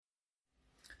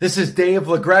This is Dave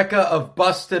LaGreca of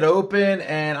Busted Open,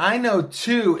 and I know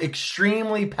two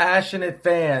extremely passionate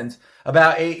fans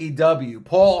about AEW,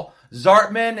 Paul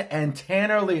Zartman and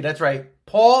Tanner Lee. That's right,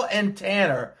 Paul and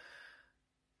Tanner.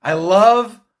 I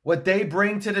love what they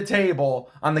bring to the table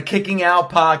on the Kicking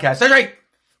Out podcast. That's right,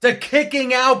 the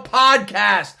Kicking Out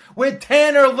podcast with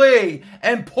Tanner Lee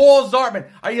and Paul Zartman.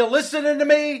 Are you listening to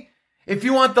me? If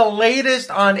you want the latest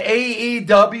on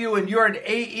AEW and you're an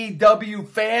AEW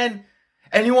fan,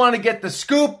 and you want to get the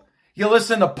scoop, you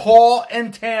listen to Paul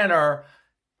and Tanner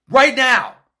right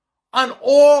now on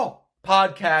all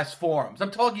podcast forums.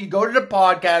 I'm talking, you go to the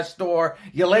podcast store,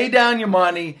 you lay down your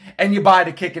money, and you buy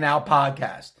the Kicking Out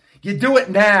podcast. You do it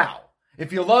now.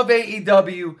 If you love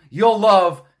AEW, you'll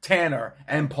love Tanner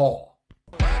and Paul.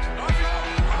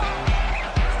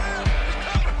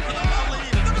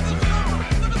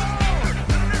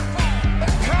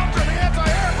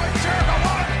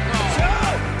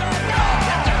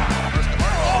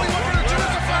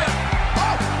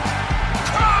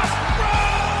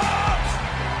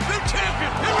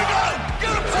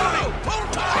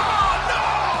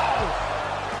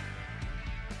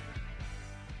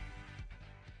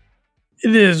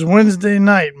 It is Wednesday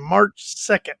night, March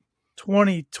 2nd,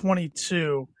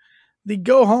 2022. The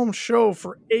go-home show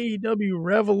for AEW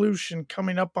Revolution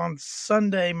coming up on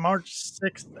Sunday, March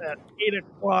 6th at 8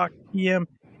 o'clock p.m.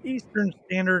 Eastern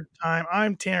Standard Time.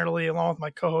 I'm Tanner Lee, along with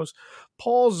my co-host,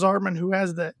 Paul Zartman, who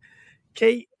has the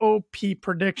KOP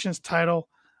Predictions title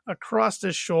across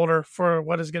his shoulder for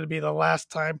what is going to be the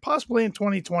last time, possibly in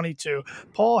 2022.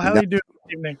 Paul, how are you doing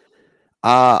this evening?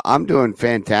 I'm doing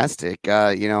fantastic.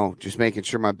 Just making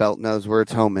sure my belt knows where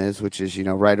its home is, which is,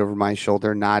 right over my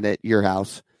shoulder, not at your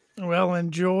house. Well,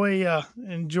 enjoy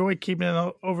keeping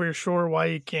it over your shoulder while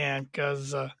you can,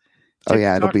 because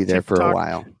it'll be there for a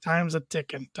while. Time's a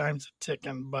ticking.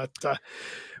 But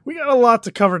we got a lot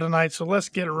to cover tonight, so let's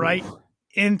get right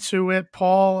into it.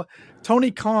 Paul, Tony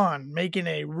Khan making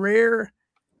a rare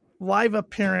live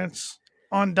appearance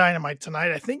on Dynamite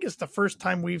tonight. I think it's the first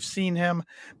time we've seen him,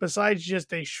 besides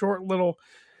just a short little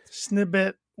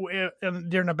snippet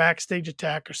during a backstage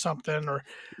attack or something. I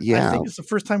think it's the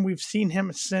first time we've seen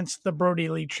him since the Brody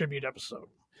Lee tribute episode.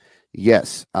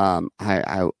 Yes.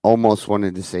 I almost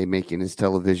wanted to say making his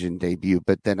television debut,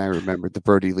 but then I remembered the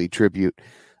Brody Lee tribute.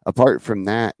 Apart from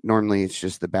that, normally it's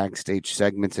just the backstage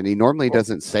segments, and he normally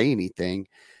doesn't say anything.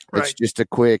 It's Right. just a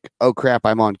quick, oh crap,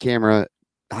 I'm on camera,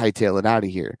 hightail it out of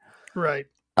here. Right.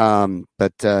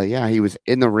 He was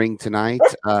in the ring tonight.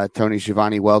 Tony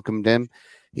Schiavone welcomed him.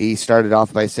 He started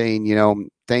off by saying,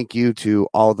 thank you to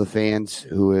all the fans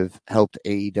who have helped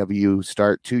AEW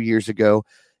start 2 years ago.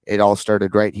 It all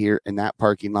started right here in that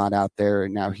parking lot out there.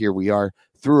 And now here we are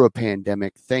through a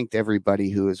pandemic. Thanked everybody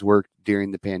who has worked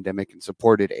during the pandemic and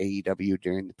supported AEW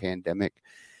during the pandemic.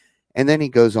 And then he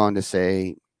goes on to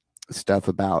say stuff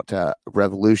about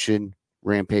Revolution,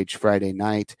 Rampage Friday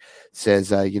night, says,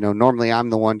 normally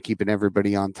I'm the one keeping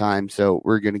everybody on time. So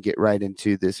we're going to get right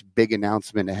into this big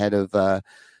announcement ahead of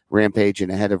Rampage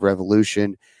and ahead of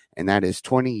Revolution. And that is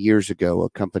 20 years ago, a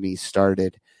company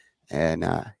started, and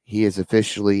he has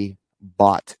officially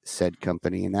bought said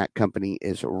company. And that company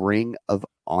is Ring of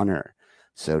Honor.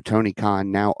 So Tony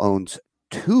Khan now owns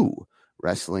 2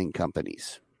 wrestling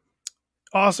companies.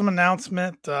 Awesome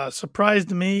announcement.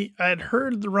 Surprised me. I had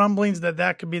heard the rumblings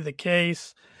that could be the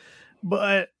case,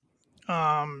 but,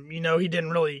 he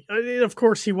didn't really, of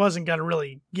course, he wasn't going to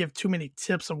really give too many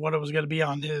tips of what it was going to be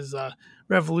on his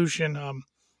Revolution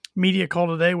media call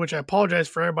today, which I apologize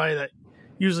for everybody that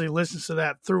usually listens to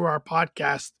that through our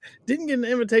podcast. Didn't get an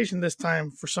invitation this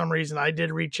time for some reason. I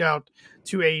did reach out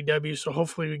to AEW, so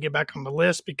hopefully we get back on the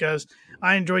list because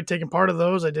I enjoyed taking part of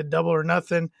those. I did Double or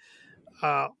Nothing,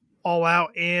 All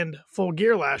Out, and Full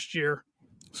Gear last year.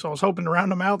 So I was hoping to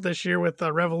round them out this year with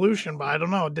Revolution, but I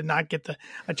don't know. Did not get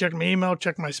I checked my email,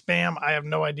 checked my spam. I have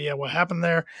no idea what happened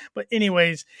there. But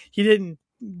anyways, he didn't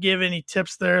give any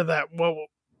tips there that what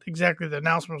exactly the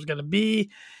announcement was going to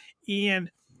be. And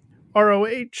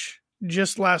ROH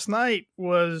just last night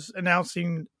was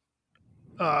announcing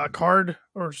a card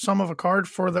or some of a card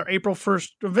for their April 1st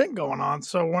event going on.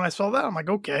 So when I saw that, I'm like,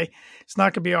 okay, it's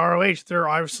not going to be ROH. They're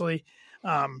obviously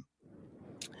going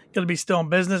to be still in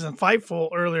business. And Fightful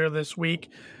earlier this week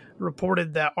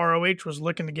reported that ROH was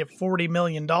looking to give $40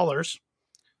 million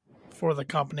for the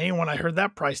company. And when I heard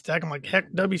that price tag, I'm like,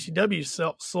 heck, WCW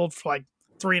sold for like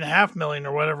 $3.5 million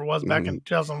or whatever it was back in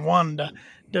 2001 to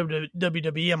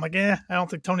WWE. I'm like, I don't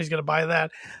think Tony's going to buy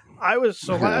that.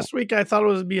 Last week I thought it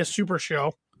would be a super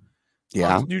show.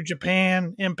 Yeah. New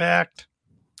Japan, Impact,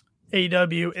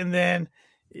 AEW, and then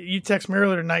You text me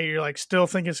earlier tonight, you're like, still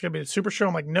think it's going to be the Super Show?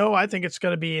 I'm like, no, I think it's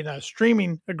going to be in a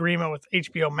streaming agreement with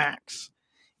HBO Max.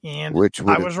 And which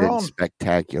would I was have been wrong.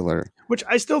 spectacular. Which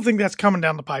I still think that's coming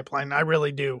down the pipeline. I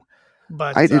really do.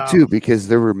 But I do too, because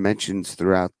there were mentions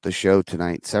throughout the show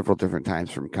tonight several different times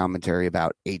from commentary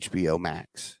about HBO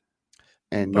Max.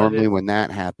 And normally when that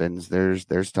happens, there's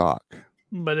talk.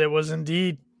 But it was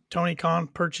indeed Tony Khan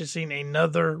purchasing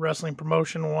another wrestling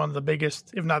promotion, one of the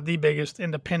biggest, if not the biggest,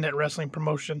 independent wrestling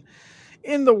promotion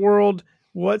in the world.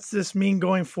 What's this mean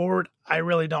going forward? I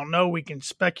really don't know. We can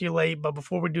speculate. But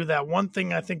before we do that, one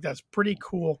thing I think that's pretty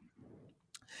cool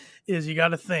is you got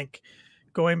to think,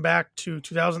 going back to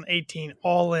 2018,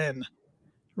 All In,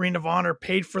 Ring of Honor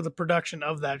paid for the production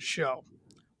of that show.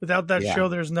 Without that show,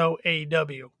 there's no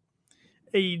AEW.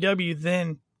 AEW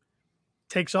then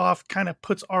takes off, kind of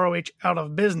puts ROH out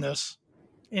of business,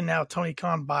 and now Tony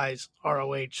Khan buys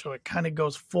ROH. So it kind of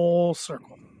goes full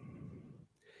circle.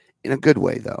 In a good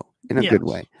way, though. In a good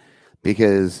way.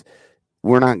 Because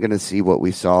we're not going to see what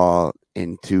we saw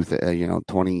in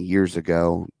 20 years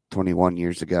ago, 21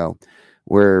 years ago,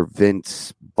 where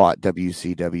Vince bought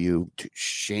WCW,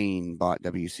 Shane bought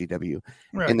WCW,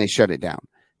 and they shut it down.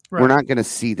 We're not going to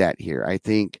see that here. I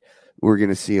think we're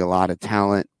going to see a lot of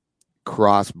talent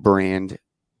cross-brand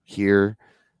here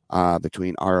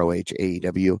between ROH,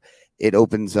 AEW. It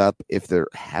opens up, if there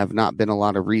have not been a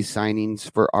lot of re-signings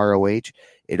for ROH,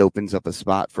 it opens up a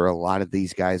spot for a lot of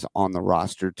these guys on the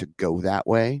roster to go that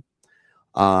way.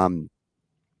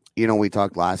 We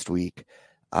talked last week,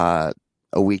 a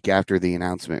week after the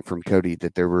announcement from Cody,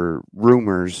 that there were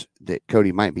rumors that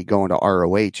Cody might be going to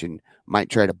ROH and might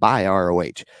try to buy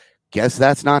ROH. Guess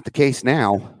that's not the case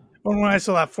now. When I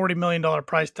saw that $40 million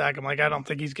price tag, I'm like, I don't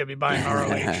think he's going to be buying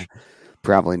ROH.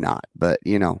 Probably not. But,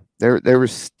 there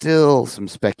was still some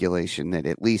speculation that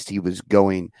at least he was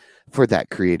going for that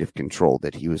creative control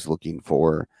that he was looking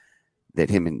for,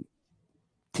 that him and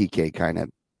TK kind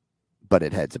of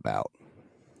butted heads about.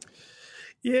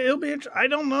 Yeah, it'll be interesting. I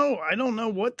don't know. I don't know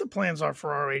what the plans are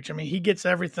for ROH. I mean, he gets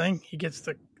everything. He gets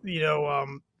the,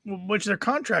 which their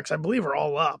contracts, I believe, are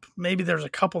all up. Maybe there's a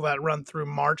couple that run through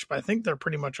March, but I think they're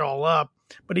pretty much all up.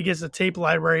 But he gets the tape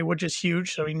library, which is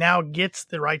huge. So he now gets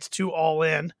the rights to All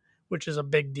In, which is a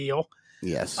big deal.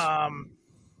 Yes.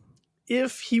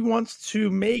 If he wants to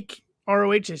make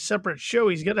ROH a separate show,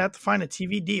 he's going to have to find a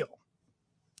TV deal.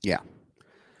 Yeah.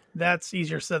 That's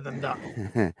easier said than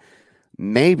done.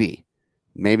 Maybe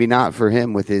not for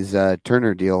him with his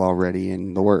Turner deal already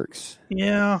in the works.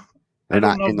 Yeah. They're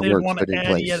not in the works, but in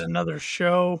place. Yet another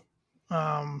show.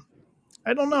 I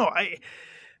don't know.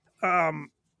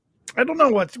 I don't know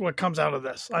what comes out of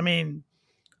this. I mean,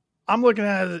 I'm looking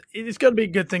at it. It's going to be a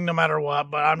good thing no matter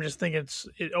what, but I'm just thinking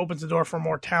it opens the door for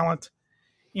more talent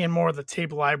and more of the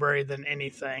tape library than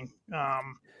anything.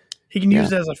 He can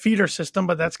use it as a feeder system,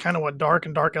 but that's kind of what Dark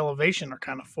and Dark Elevation are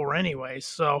kind of for anyway.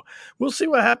 So we'll see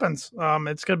what happens.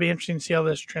 It's going to be interesting to see how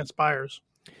this transpires.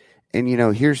 And,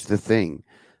 here's the thing.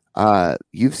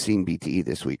 You've seen BTE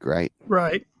this week, right?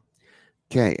 Right.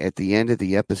 Okay. At the end of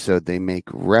the episode, they make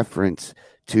reference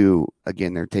to,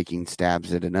 again, they're taking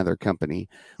stabs at another company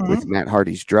with Matt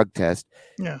Hardy's drug test.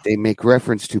 Yeah. They make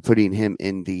reference to putting him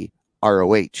in the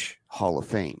ROH Hall of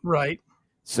Fame. Right.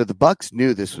 So the Bucks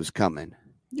knew this was coming.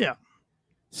 Yeah.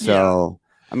 So,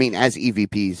 I mean, as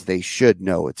EVPs, they should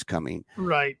know it's coming.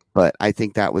 Right. But I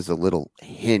think that was a little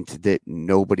hint that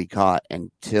nobody caught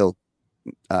until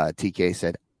TK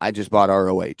said, I just bought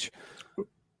ROH.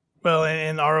 Well,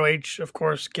 and ROH, of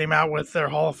course, came out with their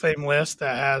Hall of Fame list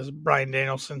that has Bryan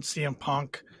Danielson, CM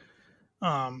Punk,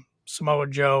 Samoa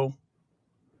Joe,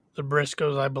 the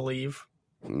Briscoes, I believe.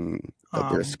 The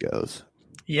Briscoes.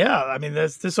 Yeah, I mean,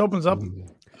 this opens up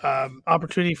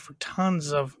opportunity for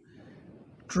tons of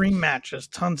dream matches,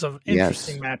 tons of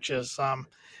interesting matches.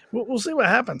 We'll see what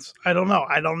happens. I don't know.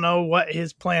 I don't know what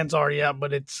his plans are yet,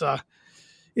 but it's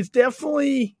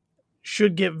definitely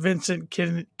should get Vincent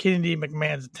Kennedy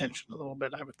McMahon's attention a little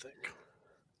bit, I would think.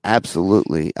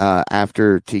 Absolutely.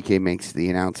 After TK makes the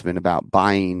announcement about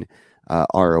buying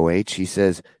ROH, he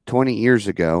says 20 years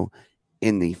ago,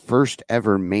 in the first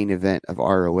ever main event of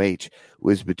ROH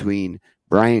was between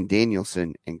Bryan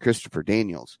Danielson and Christopher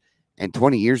Daniels. And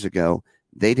 20 years ago,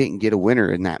 they didn't get a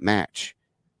winner in that match.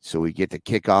 So we get to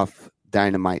kick off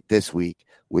Dynamite this week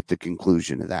with the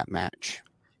conclusion of that match.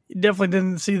 You definitely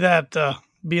didn't see that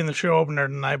being the show opener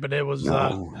tonight, but it was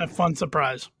a fun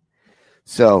surprise.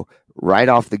 So right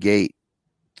off the gate,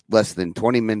 less than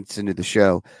 20 minutes into the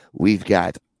show, we've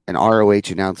got an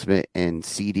ROH announcement and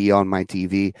CD on my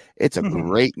TV. It's a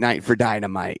great night for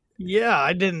Dynamite. Yeah,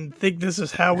 I didn't think this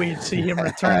is how we'd see him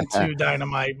return to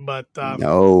Dynamite, but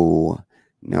no,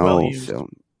 No. Well used.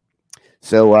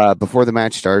 So before the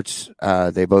match starts,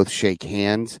 they both shake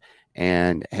hands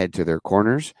and head to their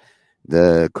corners.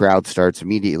 The crowd starts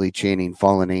immediately chanting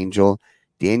Fallen Angel.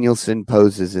 Danielson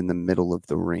poses in the middle of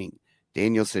the ring.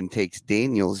 Danielson takes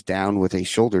Daniels down with a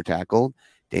shoulder tackle.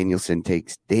 Danielson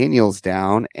takes Daniels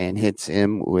down and hits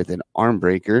him with an arm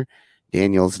breaker.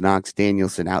 Daniels knocks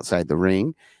Danielson outside the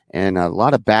ring. And a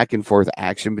lot of back and forth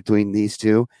action between these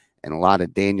two. And a lot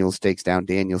of Daniels takes down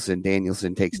Danielson.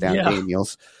 Danielson takes down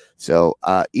Daniels. So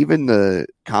even the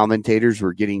commentators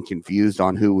were getting confused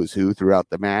on who was who throughout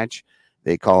the match.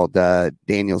 They called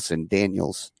Danielson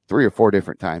Daniels 3 or 4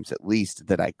 different times, at least,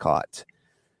 that I caught.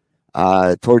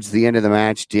 Towards the end of the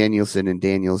match, Danielson and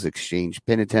Daniels exchange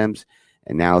pin attempts,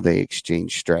 and now they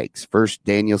exchange strikes. First,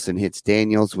 Danielson hits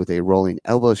Daniels with a rolling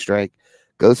elbow strike,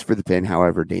 goes for the pin.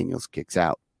 However, Daniels kicks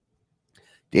out.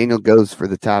 Daniel goes for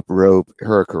the top rope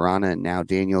Hurricanrana, and now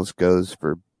Daniels goes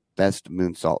for best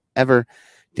moonsault ever.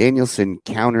 Danielson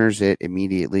counters it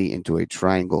immediately into a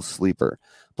triangle sleeper.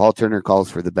 Paul Turner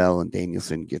calls for the bell, and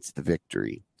Danielson gets the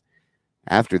victory.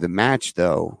 After the match,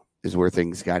 though, is where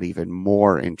things got even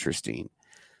more interesting.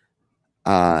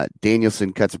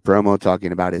 Danielson cuts a promo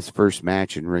talking about his first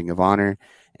match in Ring of Honor,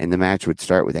 and the match would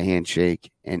start with a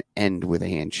handshake and end with a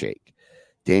handshake.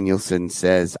 Danielson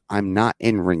says, "I'm not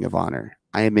in Ring of Honor.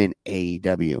 I am in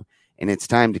AEW, and it's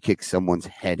time to kick someone's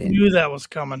head in." Knew that was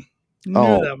coming.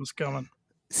 That was coming.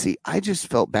 See, I just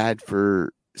felt bad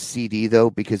for CD, though,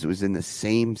 because it was in the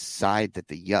same side that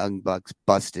the Young Bucks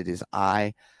busted his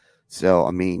eye. So,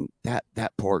 I mean,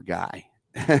 that poor guy.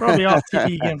 Probably off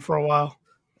TV again for a while.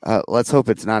 Let's hope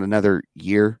it's not another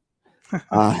year.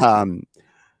 And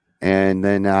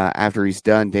then after he's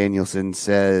done, Danielson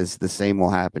says the same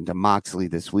will happen to Moxley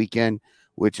this weekend,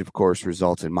 which, of course,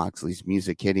 results in Moxley's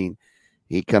music hitting.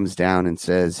 He comes down and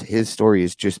says his story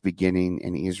is just beginning,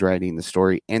 and he is writing the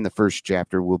story, and the first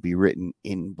chapter will be written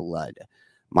in blood.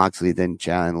 Moxley then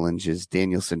challenges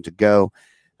Danielson to go.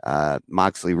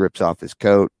 Moxley rips off his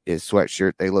coat, his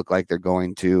sweatshirt. They look like they're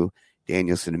going to.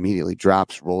 Danielson immediately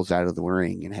drops, rolls out of the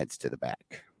ring, and heads to the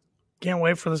back. Can't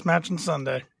wait for this match on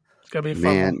Sunday. It's going to be a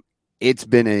fun one. It's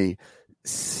been a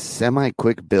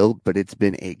semi-quick build, but it's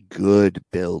been a good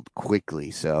build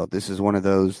quickly. So this is one of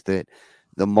those that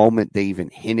the moment they even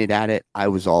hinted at it, I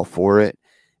was all for it.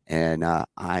 And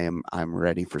I'm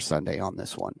ready for Sunday on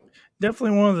this one.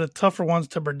 Definitely one of the tougher ones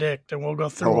to predict, and we'll go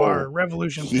through our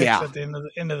Revolution picks at the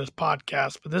end of this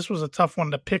podcast. But this was a tough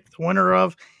one to pick the winner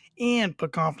of and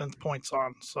put confidence points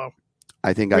on. So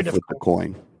I think I flipped the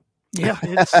coin. Yeah,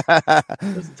 it's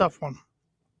a tough one.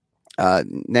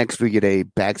 Next, we get a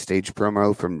backstage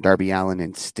promo from Darby Allin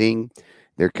and Sting.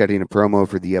 They're cutting a promo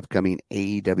for the upcoming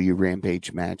AEW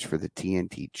Rampage match for the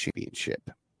TNT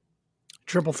Championship.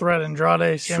 Triple threat,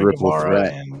 Andrade, Sammy Guevara,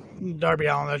 and Darby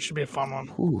Allin. That should be a fun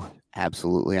one. Ooh,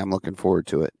 absolutely. I'm looking forward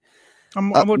to it.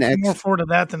 I'm looking more forward to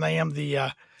that than I am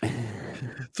the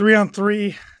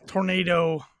 3-on-3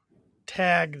 tornado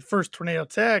tag, first tornado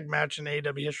tag match in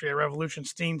AEW history at Revolution.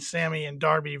 Sting, Sammy, and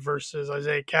Darby versus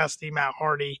Isaiah Cassidy, Matt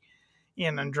Hardy,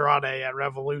 and Andrade at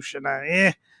Revolution.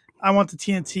 I want the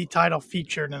TNT title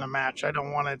featured in a match. I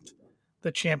don't want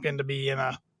the champion to be in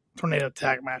a tornado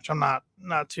tag match. I'm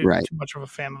not too much of a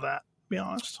fan of that, to be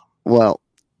honest. Well,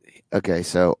 okay,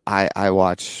 so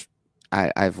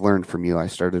I've learned from you. I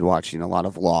started watching a lot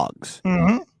of vlogs.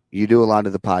 Mm-hmm. You do a lot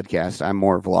of the podcast. I'm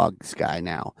more vlogs guy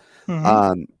now.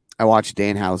 Mm-hmm. I watched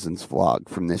Danhausen's vlog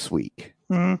from this week.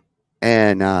 Mm-hmm.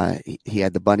 And he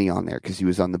had the bunny on there because he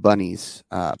was on the Bunnies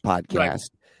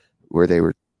podcast where they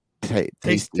were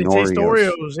tasting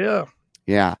Oreos.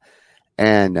 Yeah.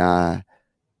 And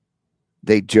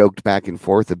they joked back and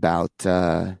forth about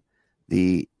the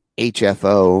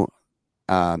HFO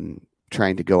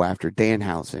trying to go after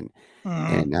Danhausen.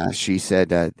 Mm-hmm. And she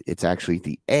said it's actually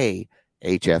the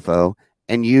AHFO,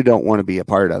 and you don't want to be a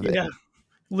part of it. Yeah.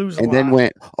 Lose a and lot. Then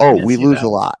went, we lose a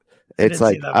lot. It's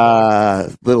like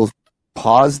little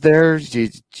pause there. Do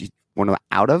you want to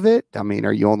out of it? I mean,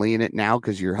 are you only in it now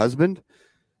because your husband?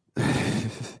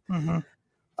 Mm-hmm.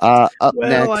 Up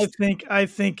next, I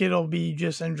think it'll be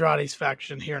just Andrade's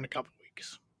faction here in a couple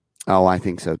weeks. Oh, I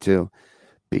think so too,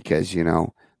 because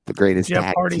the greatest Jeff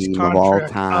tag Hardy's team of all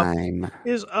time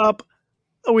is up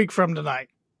a week from tonight.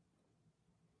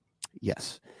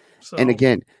 Yes, so, and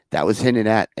again, that was hinted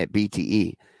at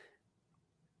BTE.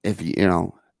 If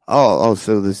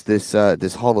so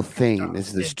this Hall of Fame,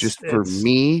 is this just for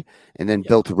me and then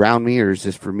built around me, or is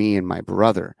this for me and my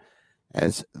brother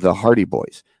as the Hardy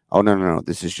Boys? Oh, no,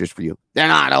 this is just for you.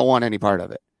 Then I don't want any part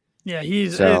of it. Yeah,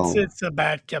 it's a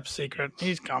bad kept secret.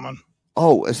 He's coming.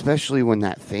 Oh, especially when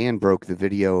that fan broke the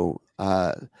video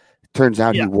Turns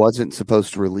out he wasn't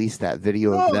supposed to release that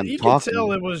video of them you talking. could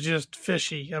tell it was just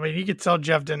fishy. I mean, you could tell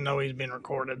Jeff didn't know he was being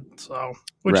recorded,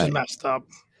 which is messed up.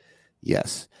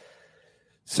 Yes.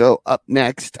 So up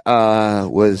next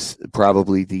was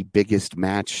probably the biggest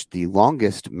match, the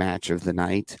longest match of the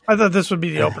night. I thought this would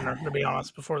be the opener, to be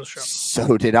honest, before the show.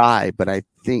 So did I, but I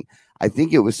think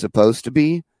it was supposed to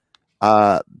be.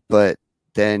 But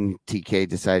then TK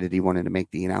decided he wanted to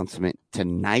make the announcement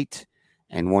tonight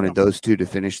and wanted those two to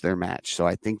finish their match. So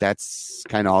I think that's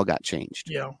kind of all got changed.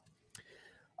 Yeah.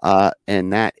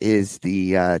 And that is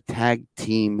the tag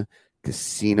team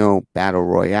casino battle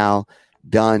royale,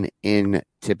 done in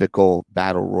typical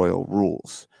battle royal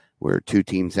rules, where two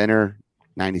teams enter,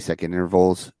 90-second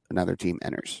intervals, another team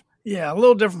enters. Yeah, a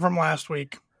little different from last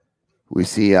week. We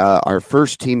see our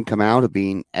first team come out of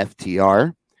being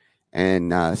FTR.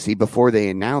 And see, before they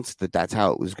announced that that's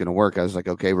how it was going to work, I was like,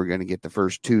 okay, we're going to get the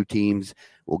first two teams.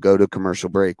 We'll go to commercial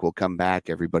break. We'll come back.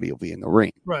 Everybody will be in the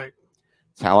ring. Right.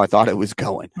 That's how I thought it was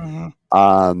going.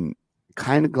 Mm-hmm.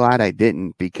 Kind of glad I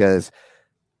didn't, because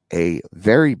a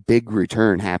very big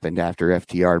return happened after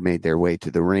FTR made their way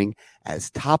to the ring as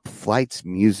Top Flight's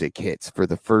music hits for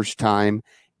the first time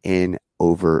in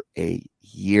over a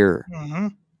year. Mm-hmm.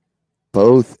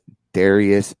 Both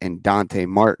Darius and Dante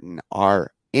Martin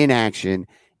are in action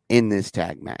in this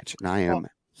tag match, and I am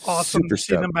awesome super to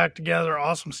see them stoked. back together.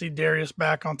 Awesome to see Darius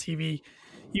back on TV.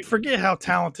 You forget how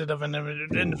talented of an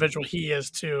individual he is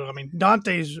too. I mean,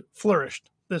 Dante's flourished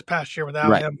this past year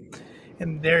without him,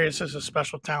 and Darius is a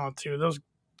special talent too. Those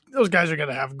guys are going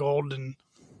to have gold in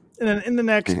the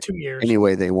next 2 years.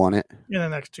 Anyway, they want it in the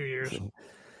next 2 years.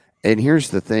 And here's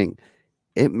the thing: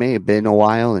 it may have been a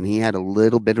while, and he had a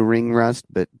little bit of ring rust,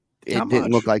 but it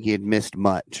didn't look like he had missed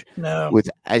much. No. With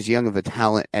as young of a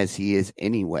talent as he is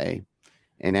anyway,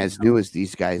 and as new as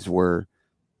these guys were,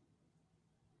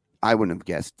 I wouldn't have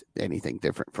guessed anything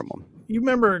different from them. You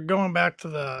remember going back to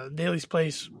the Daily's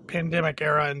Place pandemic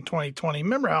era in 2020?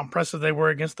 Remember how impressive they were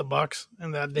against the Bucks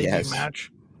in that debut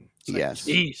match? Yes.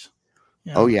 Jeez.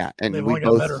 Oh, yeah. And we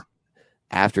both,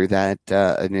 after that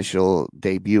initial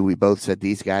debut, we both said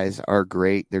these guys are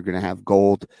great. They're going to have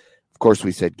gold. Of course,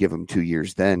 we said give them 2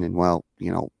 years then, and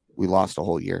we lost a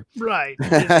whole year. Right.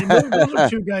 And those are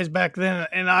two guys back then,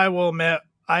 and I will admit,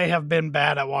 I have been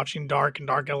bad at watching Dark and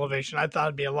Dark Elevation. I thought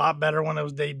it'd be a lot better when it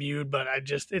was debuted, but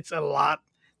it's a lot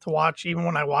to watch. Even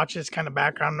when I watch it, it's kind of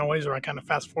background noise, or I kind of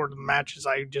fast forward to the matches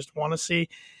I just want to see.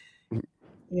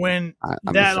 When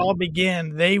that all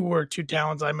began, they were two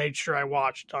talents I made sure I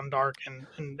watched on Dark and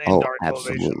Dark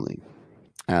Elevation.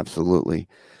 Absolutely.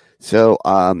 So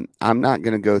I'm not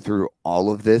going to go through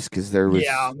all of this because there's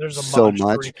so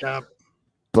much.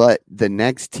 But the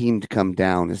next team to come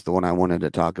down is the one I wanted to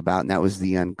talk about, and that was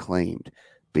the Unclaimed,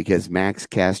 because Max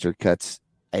Caster cuts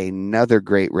another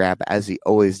great rap, as he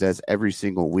always does every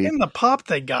single week. And the pop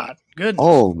they got. Goodness.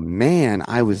 Oh, man,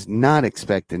 I was not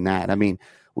expecting that. I mean,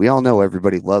 we all know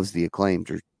everybody loves the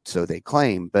Acclaimed, or so they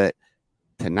claim, but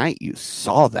tonight you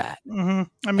saw that.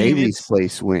 Mm-hmm. I mean, Bailey's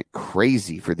place went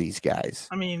crazy for these guys.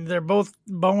 I mean, they're both,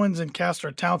 Bowens and Caster,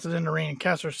 are talented in the ring, and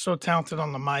Caster's so talented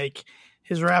on the mic.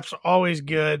 His raps are always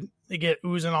good. They get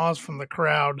oohs and ahs from the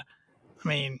crowd. I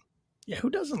mean, yeah, who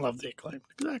doesn't love the Acclaimed?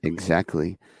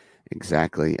 Exactly.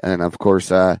 And of course,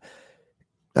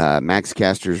 Max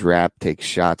Caster's rap takes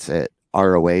shots at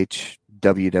ROH,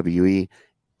 WWE,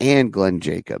 and Glenn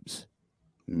Jacobs.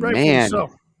 Man,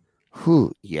 so.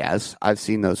 Yes, I've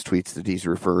seen those tweets that he's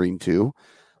referring to.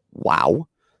 Wow.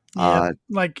 Yeah,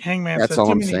 like Hangman that's said,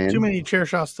 all I'm saying. Too many chair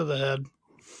shots to the head.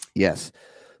 Yes.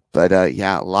 But,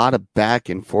 a lot of back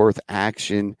and forth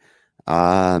action.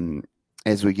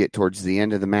 As we get towards the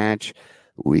end of the match,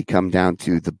 we come down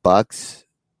to the Bucks,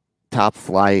 Top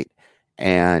Flight,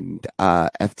 and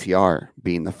FTR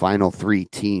being the final three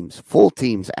teams, full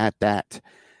teams at that.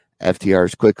 FTR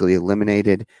is quickly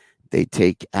eliminated. They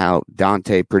take out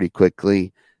Dante pretty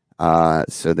quickly.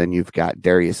 So then you've got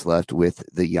Darius left with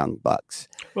the Young Bucks.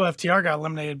 Well, FTR got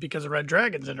eliminated because of Red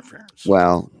Dragon's interference.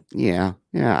 Well, yeah.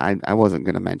 I wasn't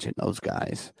going to mention those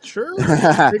guys. Sure.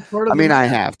 I mean, I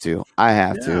have to.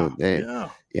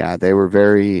 They were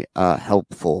very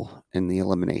helpful in the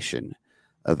elimination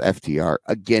of FTR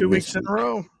again. 2 weeks in a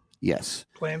row. Yes.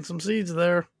 Planting some seeds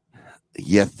there.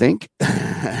 You think?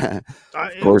 Of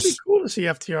course. It would be cool to see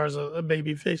FTR as a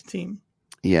babyface team.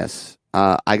 Yes.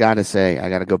 I got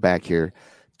to go back here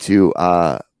to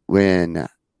when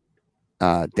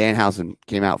Danhausen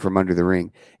came out from under the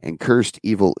ring and cursed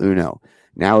Evil Uno.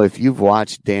 Now, if you've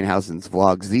watched Danhausen's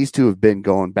vlogs, these two have been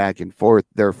going back and forth.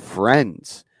 They're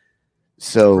friends.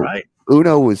 So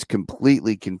Uno was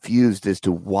completely confused as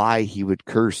to why he would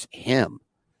curse him.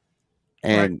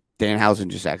 And Danhausen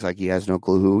just acts like he has no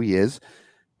clue who he is.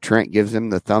 Trent gives him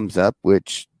the thumbs up,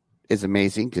 which is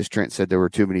amazing because Trent said there were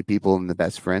too many people in the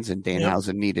best friends and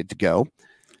Danhausen needed to go.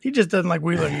 He just doesn't like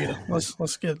Wheeler Yuta.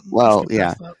 Let's get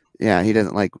yeah. Yeah, he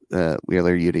doesn't like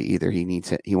Wheeler Yuta either.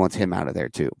 He wants him out of there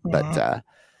too. But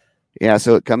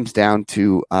so it comes down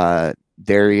to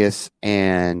Darius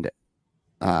and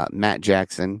Matt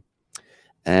Jackson.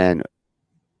 And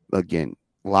again,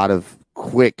 a lot of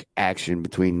quick action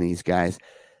between these guys.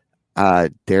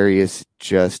 Darius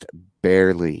just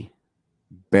barely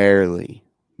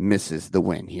misses the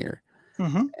win here.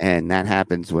 Mm-hmm. And that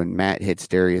happens when Matt hits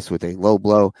Darius with a low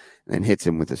blow and then hits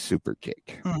him with a super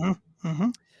kick. Mm-hmm. Mm-hmm.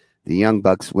 The Young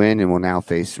Bucks win and will now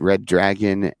face Red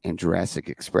Dragon and Jurassic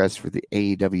Express for the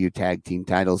AEW tag team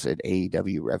titles at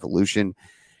AEW Revolution.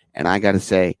 And I got to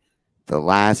say, the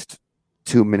last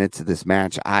 2 minutes of this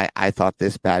match, I thought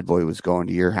this bad boy was going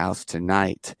to your house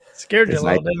tonight. Scared you a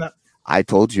little, didn't it? I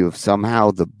told you if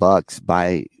somehow the Bucks,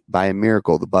 by a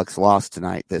miracle, the Bucks lost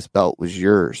tonight, this belt was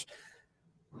yours.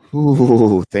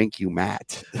 Ooh, thank you,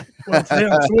 Matt. Well, today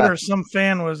on Twitter, some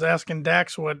fan was asking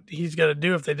Dax what he's going to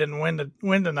do if they didn't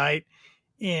win tonight,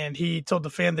 and he told the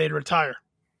fan they'd retire.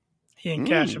 He and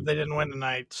Cash if they didn't win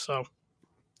tonight. So,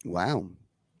 wow,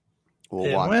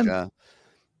 we'll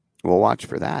watch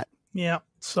for that. Yeah.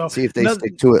 So see if they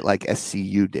stick to it like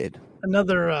SCU did.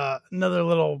 Another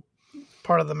little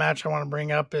part of the match I want to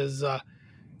bring up is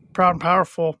Proud and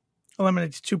Powerful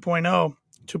eliminates 2.0.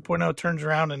 2.0 turns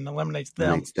around and eliminates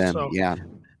them. So yeah.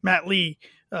 Matt Lee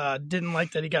didn't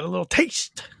like that he got a little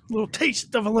taste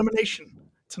of elimination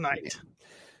tonight.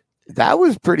 That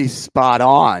was pretty spot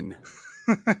on.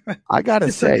 I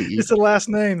gotta say, it's the last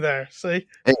name there. See,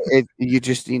 you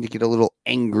just need to get a little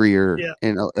angrier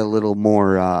and a little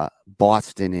more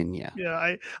Boston in you.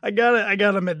 Yeah, I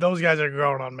gotta admit, those guys are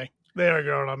growing on me. They are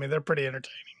growing on me. They're pretty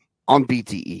entertaining on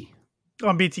BTE.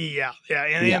 On BTE,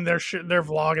 and their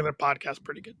vlog and their podcast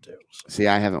pretty good too. So. See,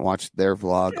 I haven't watched their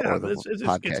vlog or the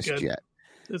podcast yet.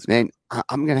 Man,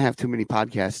 I'm gonna have too many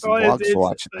podcasts and vlogs to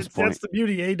watch at this point. That's the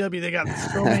beauty. AW, they got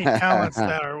so many talents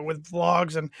that are with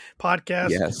vlogs and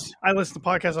podcasts. Yes, I listen to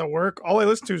podcasts at work. All I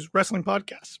listen to is wrestling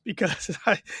podcasts because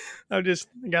I just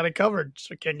got it covered,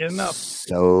 so I can't get enough.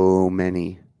 So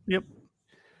many. Yep.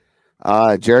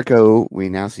 Jericho. We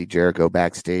now see Jericho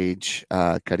backstage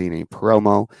cutting a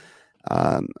promo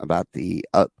about the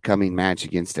upcoming match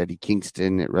against Eddie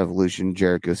Kingston at Revolution.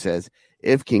 Jericho says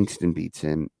if Kingston beats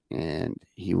him, and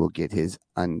he will get his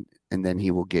undying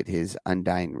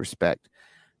respect.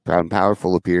 Proud and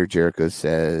Powerful appear. Jericho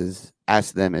says,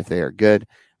 ask them if they are good,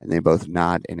 and they both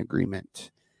nod in agreement.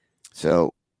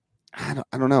 So I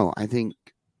don't know. I think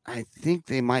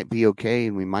they might be okay,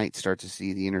 and we might start to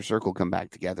see the Inner Circle come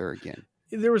back together again.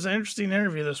 There was an interesting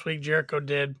interview this week Jericho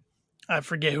did. I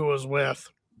forget who it was with.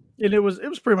 And it was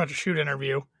pretty much a shoot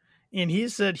interview. And he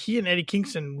said he and Eddie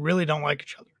Kingston really don't like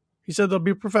each other. He said they'll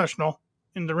be professional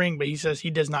in the ring, but he says he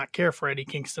does not care for Eddie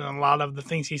Kingston. And a lot of the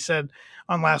things he said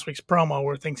on last week's promo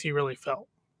were things he really felt.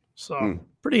 So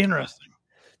pretty interesting.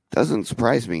 Doesn't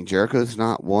surprise me. Jericho's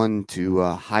not one to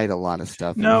hide a lot of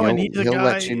stuff. No, and he'll guy,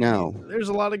 let you know. There's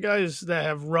a lot of guys that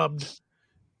have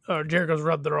Jericho's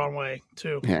rubbed the wrong way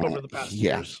too over the past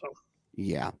years. So.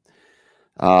 Yeah.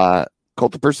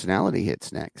 Cult of Personality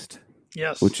hits next.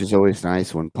 Yes. Which is always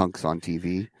nice when Punk's on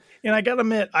TV. And I got to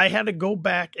admit, I had to go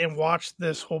back and watch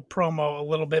this whole promo a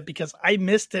little bit because I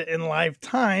missed it in live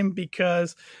time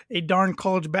because a darn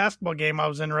college basketball game I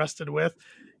was interested with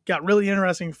got really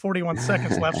interesting, 41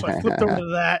 seconds left. So I flipped over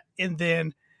to that, and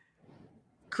then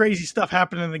crazy stuff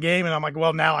happened in the game. And I'm like,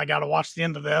 well, now I got to watch the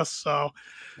end of this. So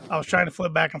I was trying to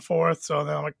flip back and forth. So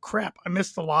then I'm like, crap, I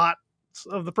missed a lot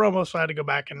of the promo. So I had to go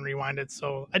back and rewind it.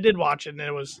 So I did watch it, and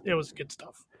it was good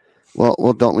stuff.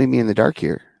 Well, don't leave me in the dark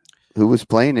here. Who was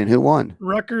playing and who won?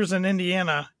 Rutgers and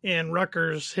Indiana, and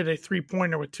Rutgers hit a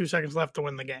 3-pointer with 2 seconds left to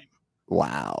win the game.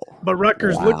 Wow. But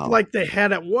Rutgers looked like they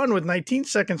had it won with 19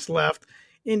 seconds left.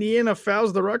 Indiana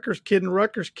fouls the Rutgers kid, and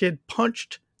Rutgers kid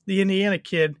punched the Indiana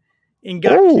kid and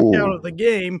got kicked out of the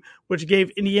game, which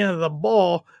gave Indiana the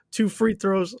ball, 2 free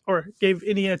throws, or gave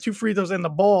Indiana 2 free throws and the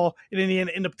ball, and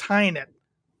Indiana ended up tying it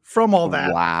from all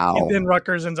that. Wow. And then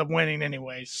Rutgers ends up winning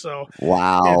anyway. So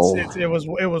it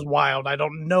was wild. I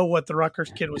don't know what the Rutgers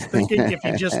kid was thinking. If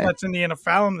he just lets Indiana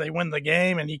foul him, they win the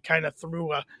game, and he kind of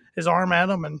threw his arm at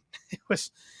him, and it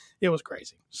was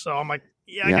crazy. So I'm like,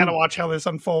 I gotta watch how this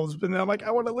unfolds. But then I'm like,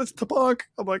 I want to listen to Punk.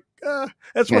 I'm like,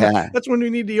 that's when we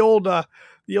need the old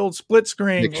split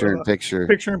screen,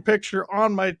 picture in picture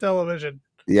on my television.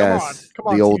 Yes, Come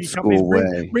on, the old TV companies, school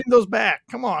way. bring those back.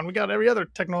 Come on, we got every other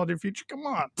technology feature. Come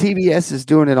on. TBS is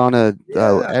doing it on a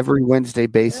Yeah. every Wednesday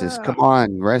basis. Yeah. Come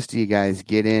on, rest of you guys,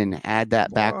 get in, add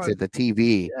that back to the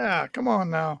TV. Yeah, come on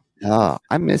now. Oh,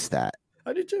 I miss that.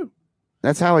 I do too.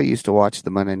 That's how I used to watch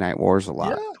the Monday Night Wars a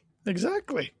lot. Yeah,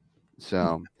 exactly.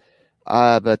 So,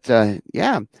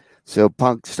 yeah. So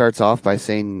Punk starts off by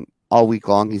saying all week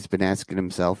long he's been asking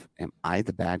himself, "Am I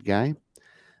the bad guy?"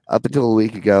 Up until a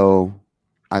week ago,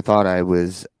 I thought I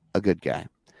was a good guy.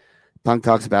 Punk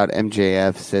talks about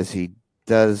MJF, says he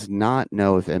does not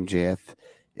know if MJF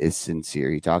is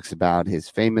sincere. He talks about his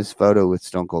famous photo with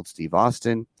Stone Cold Steve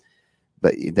Austin,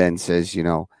 but he then says,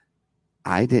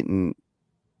 I didn't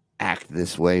act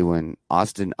this way when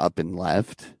Austin up and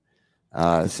left.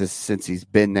 Since he's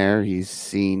been there, he's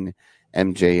seen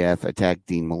MJF attack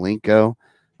Dean Malenko.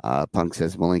 Punk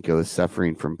says Malenko is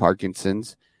suffering from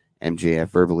Parkinson's. MJF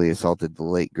verbally assaulted the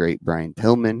late, great Brian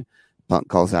Pillman. Punk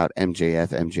calls out MJF.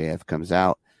 MJF comes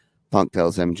out. Punk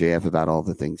tells MJF about all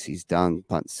the things he's done.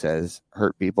 Punk says,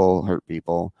 hurt people, hurt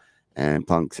people. And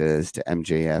Punk says to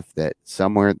MJF that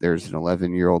somewhere there's an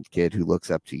 11-year-old kid who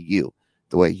looks up to you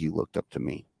the way you looked up to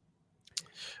me.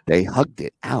 They hugged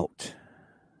it out.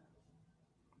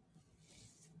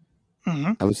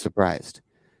 Mm-hmm. I was surprised.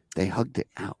 They hugged it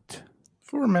out.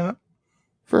 For a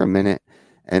minute.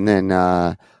 And then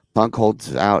Punk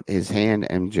holds out his hand.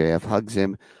 MJF hugs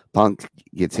him. Punk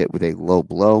gets hit with a low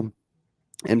blow.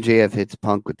 MJF hits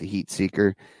Punk with the Heat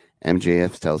Seeker.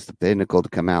 MJF tells the Pinnacle to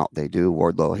come out. They do.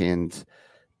 Wardlow hands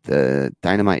the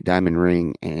Dynamite Diamond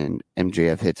Ring, and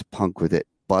MJF hits Punk with it.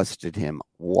 Busted him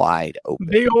wide open.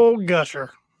 Big old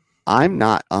gusher. I'm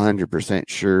not 100%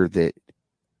 sure that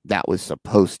was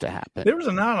supposed to happen. There was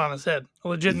a knot on his head, a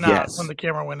legit knot when the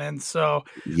camera went in. So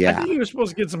I think he was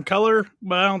supposed to get some color,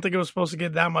 but I don't think it was supposed to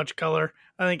get that much color.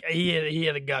 I think he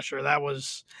had a gusher. That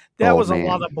was a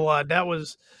lot of blood. That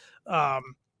was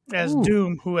as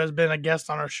Doom, who has been a guest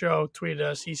on our show, tweeted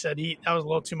us. He said that was a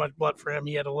little too much blood for him.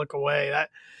 He had to look away.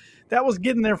 That was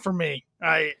getting there for me.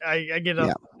 I get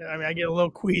I get a little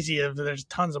queasy if there's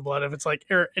tons of blood. If it's like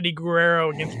Eddie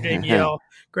Guerrero against JBL,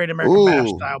 Great American Bash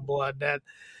style blood, that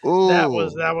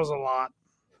was a lot.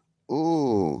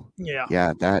 Ooh. Yeah.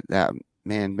 Yeah, that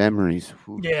man, memories.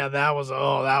 Ooh. Yeah, that's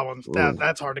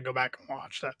hard to go back and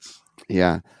watch. That's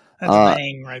a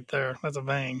bang right there. That's a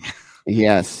bang.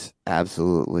 Yes,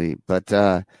 absolutely. But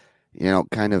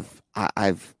kind of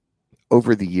I've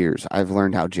over the years, I've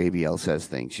learned how JBL says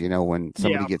things. When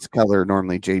somebody gets color,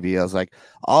 normally JBL's like,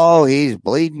 oh, he's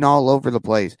bleeding all over the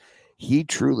place. He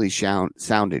truly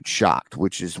sounded shocked,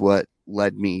 which is what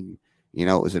led me, it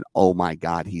was an, oh my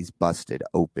God, he's busted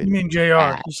open. You mean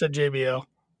JR? You said JBL.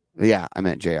 Yeah, I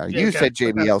meant JR. You said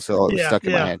JBL, so it was stuck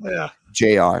in my head. Yeah.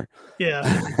 JR.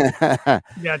 Yeah.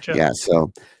 Gotcha. Yeah,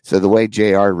 so the way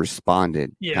JR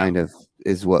responded kind of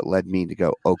is what led me to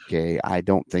go, okay, I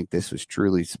don't think this was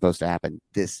truly supposed to happen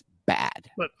this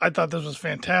bad. But I thought this was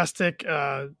fantastic.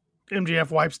 MJF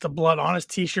wipes the blood on his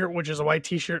T-shirt, which is a white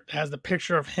T-shirt, has the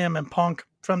picture of him and Punk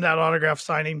from that autograph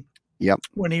signing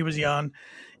when he was young.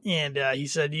 And he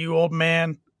said, you old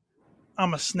man,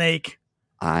 I'm a snake.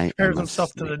 Compares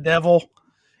himself to the devil.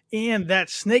 And that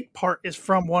snake part is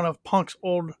from one of Punk's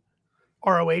old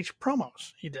ROH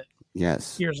promos he did.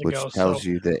 Yes. Years ago. Which tells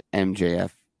you that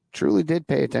MJF truly did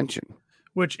pay attention.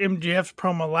 Which MJF's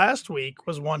promo last week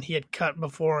was one he had cut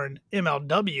before in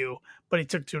MLW, but he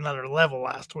took to another level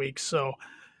last week. So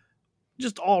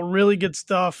just all really good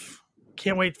stuff.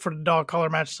 Can't wait for the dog collar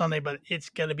match Sunday, but it's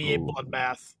going to be a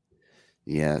bloodbath.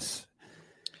 Yes.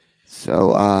 So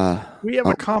we have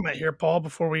a comment here, Paul,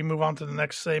 before we move on to the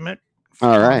next segment.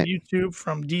 All right. YouTube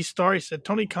from D Star. He said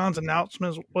Tony Khan's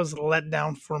announcement was a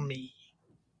letdown for me.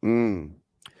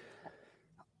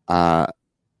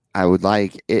 I would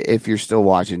like, if you're still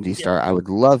watching D Star, I would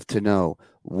love to know,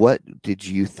 what did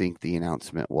you think the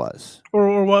announcement was?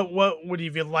 Or what would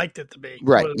you have liked it to be?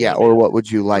 Right. Or what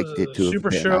would you like it to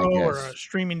Super have been, show or a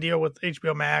streaming deal with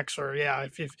HBO Max, or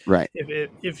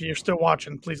if you're still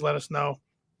watching, please let us know.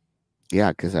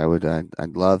 Yeah, because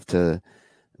I'd love to,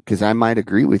 because I might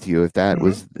agree with you if that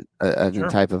was a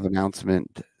type of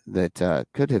announcement that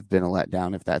could have been a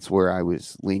letdown, if that's where I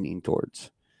was leaning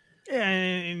towards. Yeah,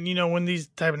 and when these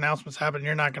type of announcements happen,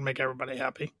 you're not going to make everybody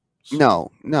happy.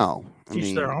 So no.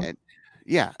 Each their own.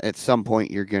 At some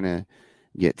point you're going to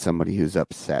get somebody who's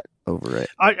upset over it.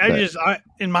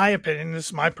 In my opinion, this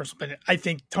is my personal opinion, I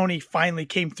think Tony finally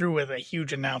came through with a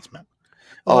huge announcement.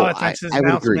 A lot of times his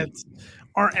announcements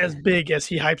aren't as big as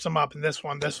he hypes them up, and this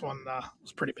one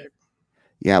was pretty big.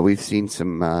 Yeah, we've seen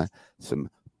some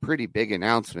pretty big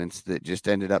announcements that just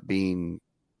ended up being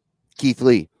Keith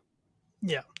Lee.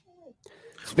 Yeah.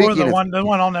 Speaking Or the of,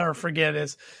 one I'll never forget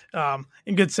is,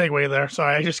 in good segue there.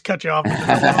 Sorry, I just cut you off. But the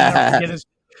one I'll never forget is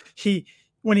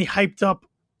when he hyped up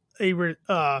it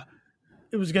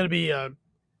was going to be a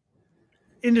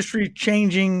industry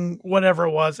changing whatever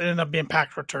it was. It ended up being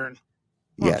Pact Return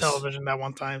on television that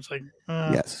one time. It's like,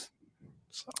 yes.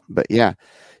 So. But yeah,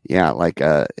 like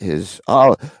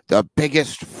the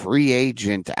biggest free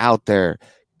agent out there,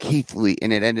 Keith Lee,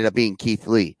 and it ended up being Keith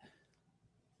Lee,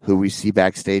 who we see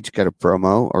backstage cut a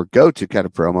promo or go to cut a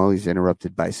promo. He's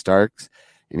interrupted by Starks,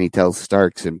 and he tells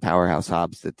Starks and Powerhouse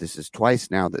Hobbs that this is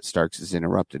twice now that Starks has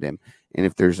interrupted him, and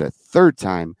if there's a third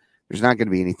time, there's not going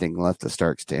to be anything left of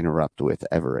Starks to interrupt with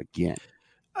ever again.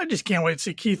 I just can't wait to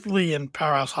see Keith Lee and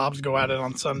Powerhouse Hobbs go at it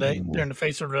on Sunday during the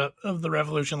Face of the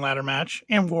Revolution ladder match,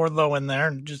 and Wardlow in there,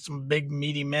 and just some big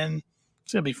meaty men.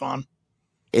 It's gonna be fun.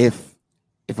 If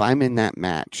I'm in that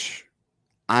match,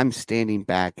 I'm standing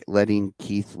back, letting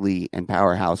Keith Lee and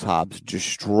Powerhouse Hobbs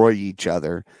destroy each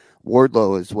other,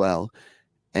 Wardlow as well,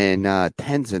 and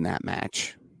Ten's in that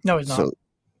match. No, he's not.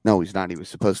 No, he's not. He was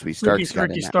supposed to be Starks.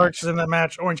 Ricky Starks is in that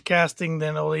match. Orange Casting,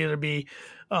 then it'll either be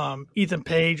Ethan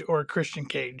Page or Christian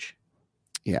Cage.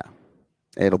 Yeah,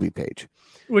 it'll be Page.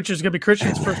 Which is going to be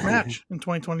Christian's first match in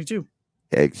 2022.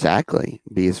 Exactly.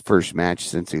 Be his first match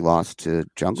since he lost to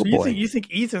Jungle Boy. You think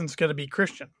Ethan's going to be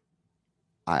Christian?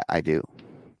 I do.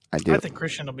 I think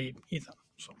Christian will be Ethan.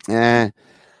 So.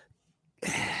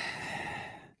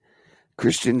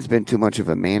 Christian's been too much of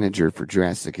a manager for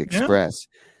Jurassic Express.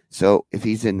 Yeah. So if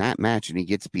he's in that match and he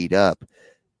gets beat up,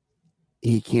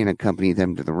 he can't accompany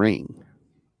them to the ring,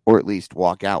 or at least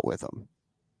walk out with them.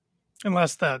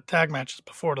 Unless that tag match is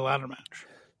before the ladder match.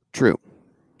 True.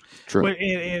 But,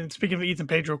 and speaking of Ethan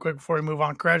Page real quick before we move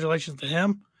on, congratulations to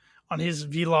him. On his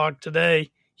vlog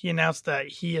today, he announced that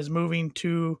he is moving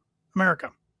to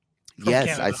America. Yes,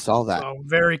 Canada. I saw that. So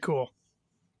very cool.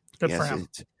 Good for him.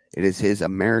 It is his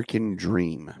American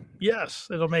dream. Yes,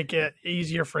 it'll make it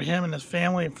easier for him and his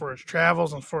family and for his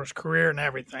travels and for his career and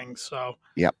everything. So,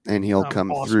 yep, and he'll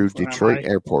come through Detroit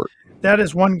Airport. That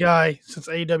is one guy since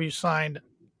AEW signed,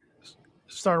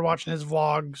 started watching his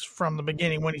vlogs from the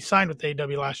beginning when he signed with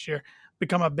AEW last year,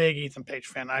 become a big Ethan Page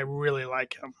fan. I really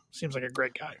like him. Seems like a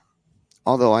great guy.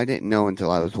 Although I didn't know until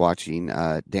I was watching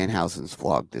Danhausen's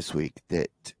vlog this week that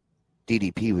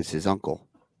DDP was his uncle.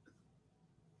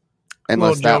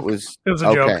 Unless that was it was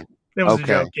a joke. It was a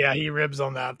joke. Yeah, he ribs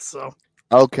on that. So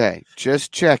okay,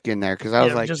 just checking there because I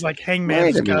was like, just like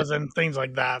Hangman's cousin, things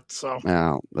like that. So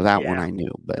no, that one I knew,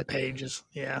 but the Pages,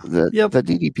 the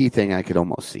DDP thing I could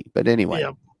almost see. But anyway,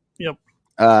 yep.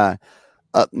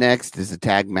 Up next is a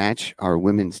tag match, our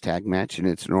women's tag match, and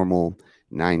it's normal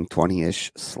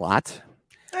 9:20-ish slot.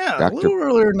 Yeah, a little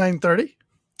earlier, 9:30.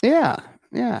 Yeah,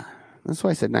 that's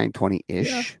why I said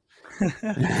 9:20-ish.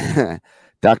 Yeah.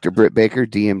 Dr. Britt Baker,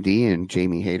 DMD, and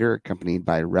Jamie Hayter, accompanied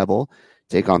by Rebel,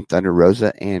 take on Thunder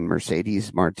Rosa and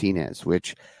Mercedes Martinez,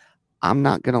 which I'm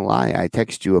not going to lie. I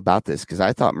texted you about this because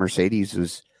I thought Mercedes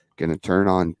was going to turn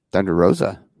on Thunder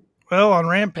Rosa. Well, on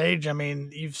Rampage, I mean,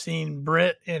 you've seen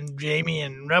Britt and Jamie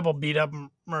and Rebel beat up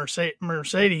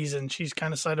Mercedes, and she's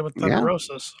kind of sided with Thunder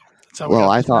Rosa. So that's how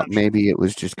I thought maybe it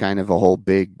was just kind of a whole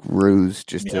big ruse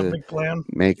just to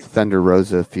make Thunder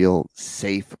Rosa feel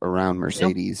safe around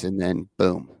Mercedes, and then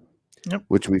boom,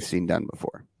 which we've seen done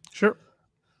before. Sure.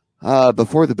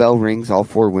 Before the bell rings, all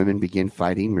four women begin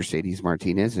fighting. Mercedes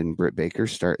Martinez and Britt Baker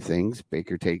start things.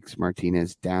 Baker takes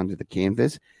Martinez down to the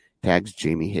canvas, tags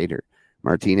Jamie Hayter.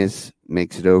 Martinez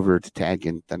makes it over to tag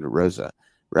in Thunder Rosa.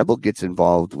 Rebel gets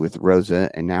involved with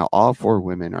Rosa, and now all four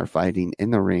women are fighting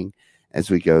in the ring as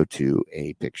we go to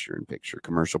a picture-in-picture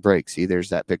commercial break. See, there's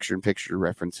that picture-in-picture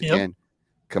reference again.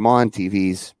 Come on,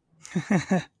 TVs.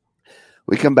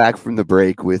 We come back from the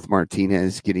break with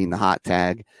Martinez getting the hot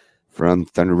tag from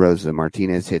Thunder Rosa.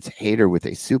 Martinez hits Hayter with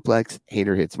a suplex.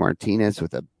 Hayter hits Martinez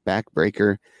with a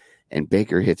backbreaker, and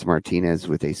Baker hits Martinez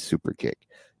with a super kick.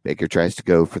 Baker tries to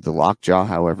go for the lockjaw.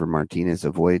 However, Martinez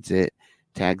avoids it,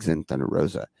 tags in Thunder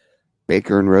Rosa.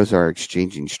 Baker and Rosa are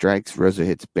exchanging strikes. Rosa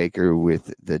hits Baker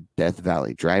with the Death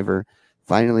Valley Driver.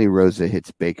 Finally, Rosa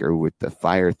hits Baker with the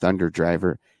Fire Thunder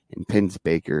Driver and pins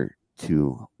Baker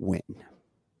to win.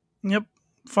 Yep.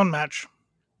 Fun match.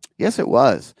 Yes, it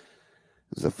was.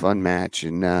 It was a fun match,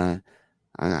 and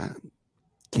I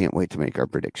can't wait to make our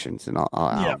predictions, and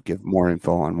I'll give more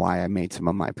info on why I made some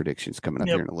of my predictions coming up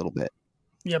here in a little bit.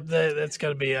 Yep, that's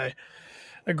going to be a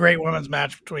great women's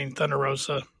match between Thunder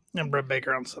Rosa and Britt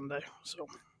Baker on Sunday. So,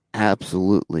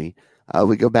 absolutely.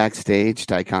 We go backstage.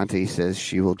 Ty Conti says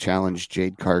she will challenge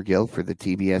Jade Cargill for the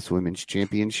TBS Women's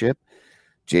Championship.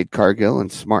 Jade Cargill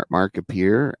and Smart Mark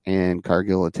appear, and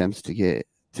Cargill attempts to get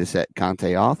to set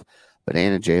Conte off, but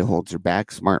Anna Jay holds her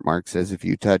back. Smart Mark says if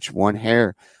you touch one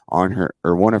hair on her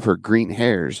or one of her green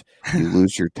hairs, you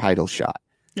lose your title shot.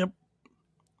 Yep.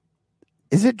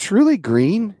 Is it truly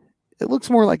green? It looks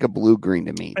more like a blue-green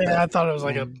to me. Yeah, I thought it was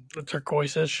like a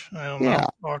turquoise-ish. I don't know.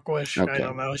 Aquish. Okay. I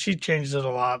don't know. She changes it a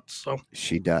lot. So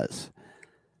she does.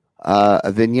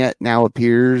 A vignette now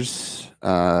appears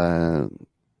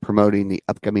promoting the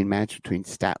upcoming match between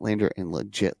Statlander and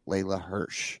Legit Layla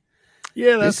Hirsch.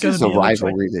 Yeah, this is a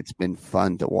rivalry that's been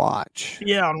fun to watch.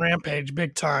 Yeah, on Rampage,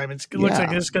 big time. It looks like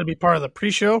this is going to be part of the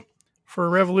pre-show for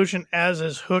Revolution, as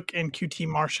is Hook and QT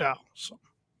Marshall. So.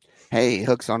 Hey,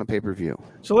 Hook's on a pay-per-view.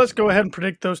 So let's go ahead and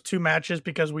predict those two matches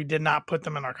because we did not put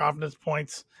them in our confidence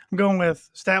points. I'm going with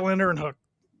Statlander and Hook.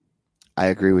 I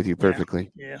agree with you perfectly.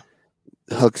 Yeah.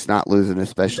 Hook's not losing,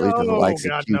 especially to the likes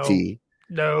of QT.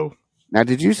 No. Now,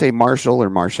 did you say Marshall or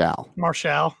Marshall?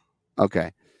 Marshall. Okay.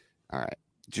 All right.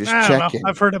 Just I check.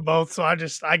 I've heard of both, so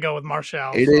I go with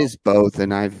Marshall. It is both,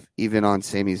 and I've even on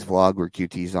Sammy's vlog where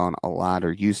QT's on a lot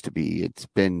or used to be. It's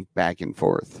been back and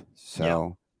forth,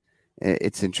 so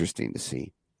it's interesting to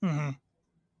see. Mm-hmm.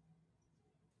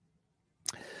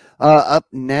 Up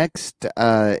next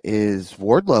is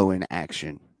Wardlow in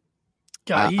action.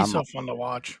 God, he's so fun to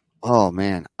watch. Oh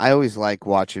man, I always like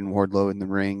watching Wardlow in the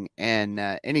ring, and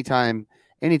anytime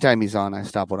he's on, I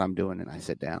stop what I'm doing and I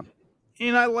sit down.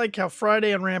 And I like how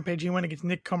Friday on Rampage he went against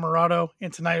Nick Comoroto,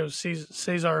 and tonight it was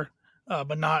Cesar,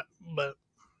 Benoni.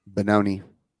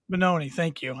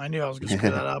 Thank you. I knew I was going to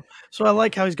screw that up. So I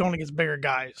like how he's going against bigger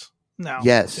guys now.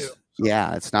 Yes, too. So.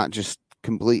 Yeah, it's not just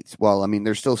complete. Well, I mean,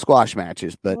 there's still squash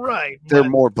matches, but they're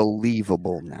more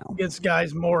believable now. Against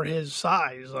guys more his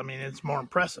size. I mean, it's more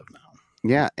impressive now.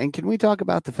 Yeah, and can we talk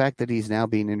about the fact that he's now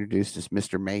being introduced as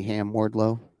Mr. Mayhem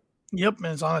Wardlow? Yep, and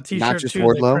it's on a T-shirt not just too.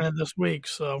 Wardlow. They printed this week,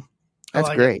 so that's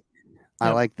great.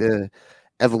 I like the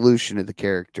evolution of the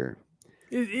character.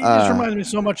 It just reminds me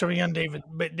so much of a young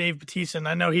Dave Bautista, and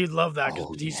I know he'd love that because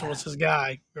Bautista was his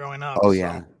guy growing up. Oh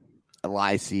yeah,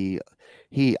 Elias, he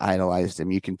idolized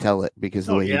him. You can tell it because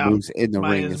the way he moves in the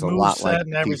ring is a lot like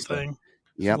and everything.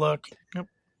 Yep. Look. Yep.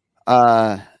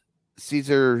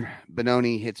 Cesar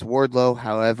Benoni hits Wardlow.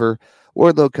 However,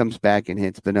 Wardlow comes back and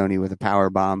hits Benoni with a power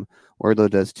bomb. Wardlow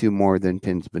does two more than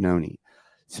pins Benoni.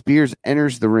 Spears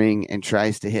enters the ring and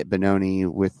tries to hit Benoni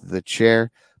with the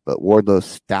chair, but Wardlow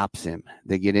stops him.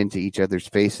 They get into each other's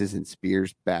faces and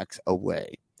Spears backs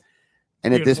away.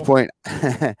 And at this point,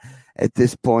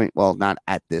 well, not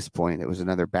at this point, it was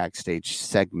another backstage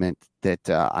segment that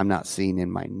I'm not seeing in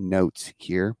my notes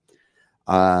here.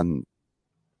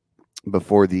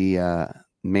 Before the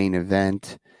main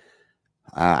event,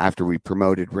 after we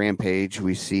promoted Rampage,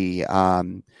 we see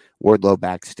Wardlow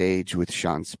backstage with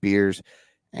Sean Spears,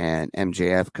 and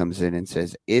MJF comes in and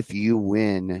says, if you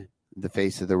win the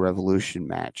Face of the Revolution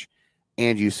match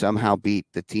and you somehow beat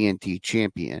the TNT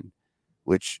champion,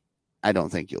 which I don't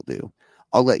think you'll do,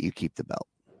 I'll let you keep the belt.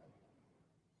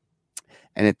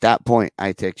 And at that point,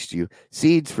 I text you,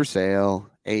 seeds for sale.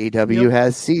 AEW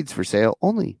has seeds for sale.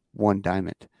 Only one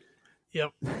diamond.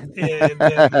 Yep.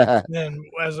 And then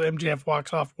as MJF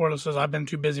walks off, Wardlow says, I've been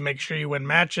too busy making sure you win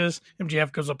matches.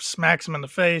 MJF goes up, smacks him in the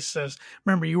face, says,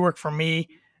 remember, you work for me,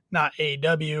 not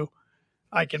AEW.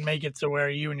 I can make it to where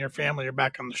you and your family are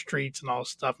back on the streets and all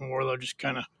this stuff. And Wardlow just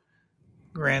kind of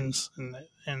grins. And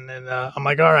then I'm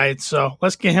like, all right, so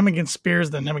let's get him against Spears,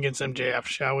 then him against MJF,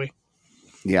 shall we?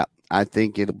 Yeah, I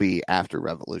think it'll be after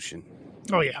Revolution.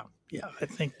 Oh, yeah. Yeah, I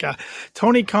think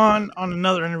Tony Khan on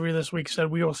another interview this week said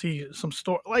we will see some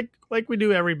story like we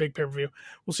do every big pay-per-view.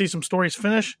 We'll see some stories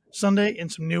finish Sunday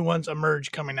and some new ones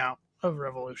emerge coming out of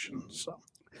Revolution. So,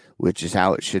 which is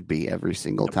how it should be every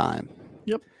single time.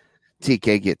 Yep.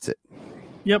 TK gets it.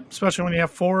 Yep, especially when you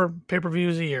have 4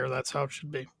 pay-per-views a year. That's how it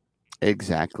should be.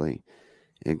 Exactly.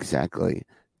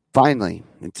 Finally,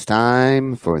 it's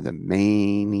time for the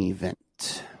main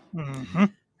event. Mm-hmm.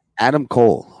 Adam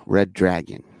Cole, Red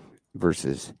Dragon,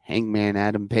 versus Hangman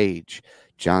Adam Page,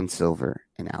 John Silver,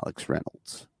 and Alex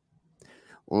Reynolds.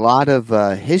 A lot of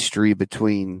history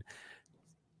between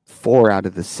 4 out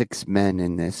of the 6 men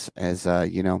in this, as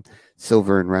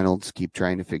Silver and Reynolds keep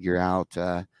trying to figure out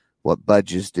what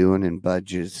Budge is doing, and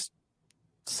Budge is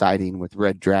siding with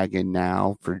Red Dragon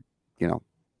now for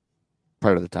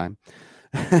part of the time.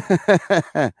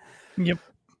 Yep.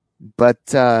 But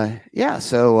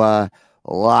so a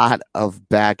lot of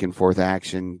back and forth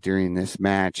action during this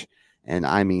match, and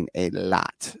I mean a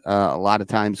lot. A lot of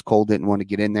times Cole didn't want to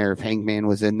get in there if Hangman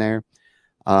was in there.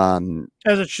 As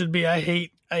it should be. I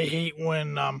hate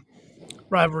when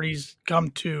rivalries come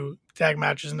to tag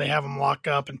matches and they have them lock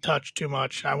up and touch too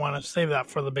much. I want to save that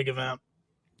for the big event.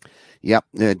 Yep.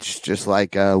 It's just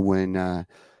like when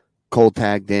Cole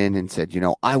tagged in and said,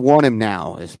 I want him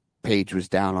now, as Page was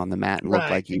down on the mat and looked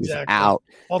like he was out.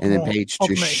 And then Page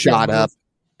just shot up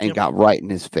and got right in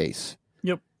his face.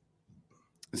 Yep.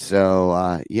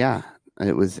 So,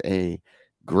 it was a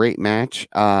great match.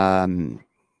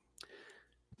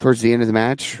 Towards the end of the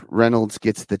match, Reynolds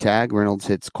gets the tag. Reynolds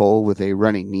hits Cole with a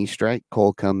running knee strike.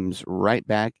 Cole comes right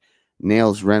back,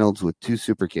 nails Reynolds with 2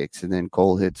 super kicks, and then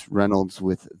Cole hits Reynolds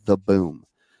with the boom.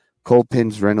 Cole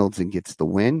pins Reynolds and gets the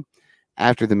win.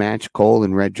 After the match, Cole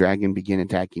and Red Dragon begin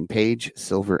attacking Page,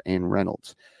 Silver, and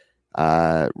Reynolds.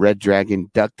 Red Dragon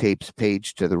duct tapes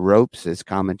Page to the ropes as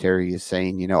commentary is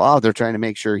saying, they're trying to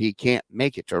make sure he can't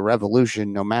make it to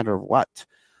Revolution no matter what.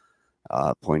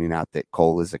 Pointing out that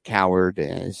Cole is a coward,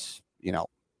 as,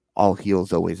 all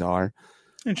heels always are.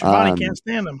 And Shivani can't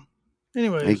stand him.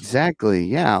 Anyways. Exactly.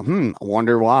 Yeah. I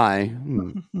wonder why.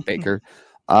 Baker.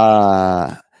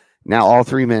 Now all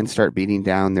 3 men start beating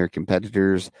down their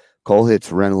competitors. Cole hits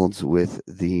Reynolds with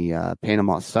the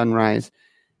Panama Sunrise.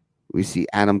 We see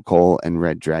Adam Cole and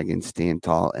Red Dragon stand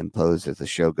tall and pose as the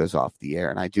show goes off the air.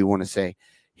 And I do want to say,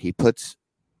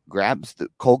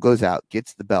 Cole goes out,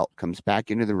 gets the belt, comes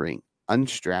back into the ring,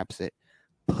 unstraps it,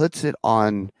 puts it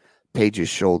on Page's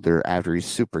shoulder after he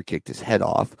super kicked his head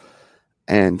off,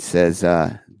 and says,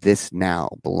 "This now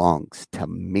belongs to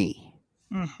me."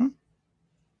 Mm-hmm.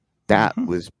 That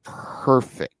was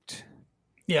perfect.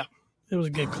 Yeah, it was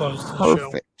a good close to the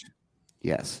show.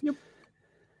 Yes. Yep.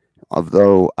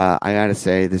 Although I gotta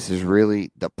say,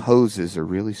 the poses are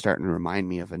really starting to remind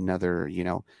me of another,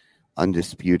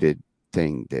 undisputed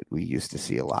thing that we used to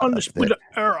see a lot Undisputed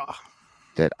era.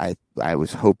 That I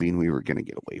was hoping we were going to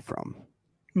get away from.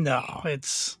 No, I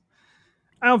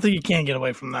don't think you can get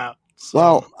away from that. So.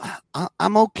 Well,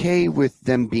 I'm okay with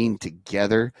them being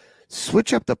together.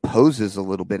 Switch up the poses a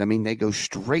little bit. I mean, they go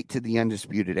straight to the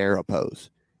Undisputed Era pose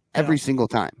every single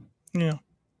time. Yeah.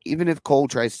 Even if Cole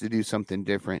tries to do something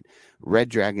different, Red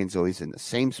Dragon's always in the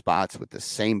same spots with the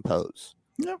same pose.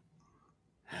 Yep.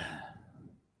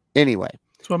 Anyway.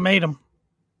 That's what made him.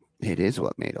 It is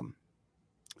what made him.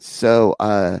 So,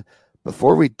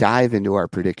 before we dive into our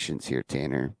predictions here,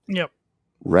 Tanner. Yep.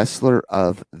 Wrestler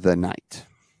of the night.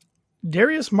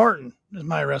 Darius Martin is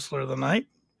my wrestler of the night.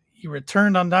 He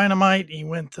returned on Dynamite. He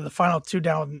went to the final 2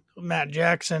 down with Matt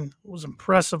Jackson. It was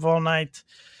impressive all night.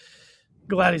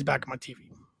 Glad he's back on my TV.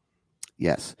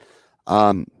 Yes.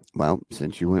 Well,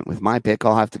 since you went with my pick,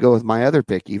 I'll have to go with my other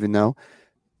pick, even though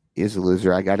he is a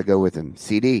loser. I got to go with him.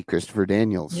 CD, Christopher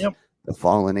Daniels. Yep. The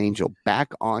Fallen Angel,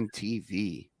 back on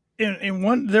TV.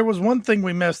 And there was one thing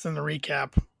we missed in the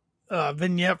recap.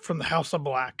 Vignette from the House of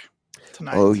Black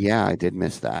tonight. Oh, yeah, I did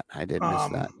miss that. I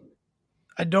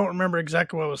don't remember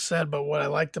exactly what was said, but what I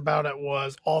liked about it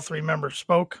was all 3 members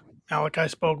spoke. Malachi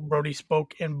spoke, Brody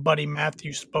spoke, and Buddy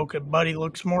Matthews spoke. And Buddy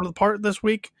looks more to the part this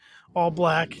week, all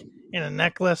black in a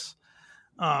necklace.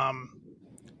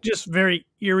 Just very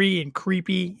eerie and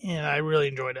creepy, and I really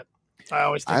enjoyed it. I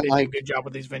always think they do a good job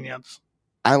with these vignettes.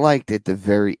 I liked at the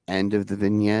very end of the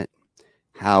vignette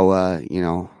how,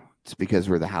 it's because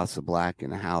we're the House of Black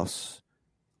and the house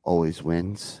always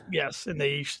wins. Yes, and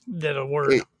they did a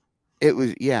word. It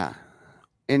was, yeah.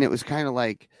 And it was kind of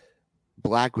like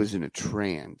Black was in a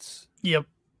trance. Yep.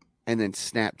 And then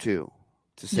snap to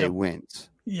say wins.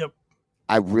 Yep.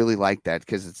 I really like that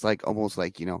because it's like almost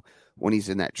like, when he's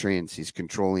in that trance, he's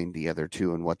controlling the other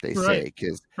 2 and what they say.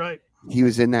 Because he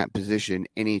was in that position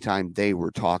anytime they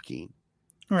were talking.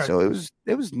 Right. So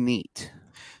it was neat.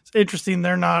 It's interesting.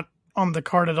 They're not on the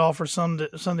card at all for Sunday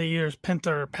either Penta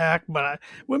or Pac, but I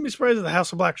wouldn't be surprised if the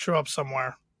House of Black show up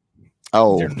somewhere.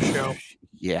 Oh, during the show.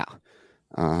 Yeah.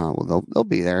 Well, they'll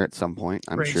be there at some point,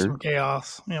 I'm sure. Some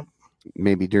chaos. Yep.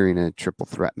 Maybe during a triple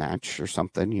threat match or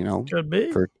something, Could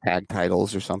be. For tag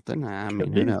titles or something. I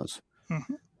mean, who knows?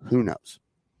 Mm-hmm. Who knows?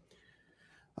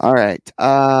 All right.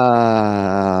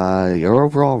 Your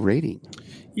overall rating.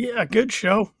 Yeah, good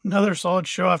show. Another solid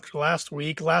show after last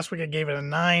week. Last week I gave it a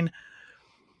 9.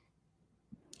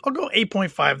 I'll go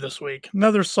 8.5 this week.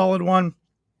 Another solid one.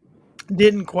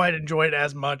 Didn't quite enjoy it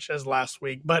as much as last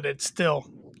week, but it's still,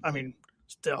 I don't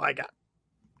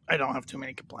have too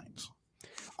many complaints.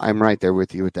 I'm right there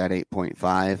with you with that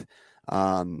 8.5.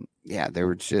 There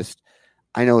were just,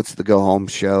 I know it's the go home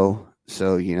show.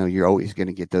 So, you're always going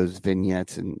to get those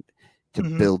vignettes and to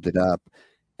build it up.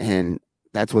 And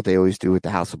that's what they always do with the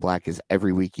House of Black is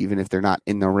every week, even if they're not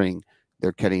in the ring,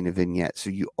 they're cutting a vignette. So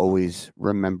you always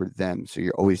remember them. So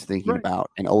you're always thinking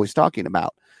about and always talking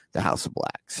about the House of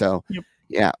Black. So,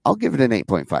 I'll give it an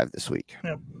 8.5 this week.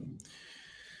 Yep.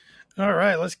 All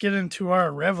right, let's get into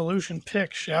our Revolution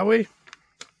pick, shall we?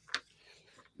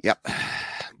 Yep.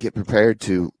 Get prepared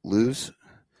to lose.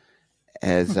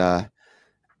 As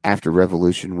after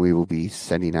Revolution, we will be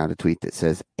sending out a tweet that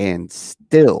says, and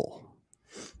still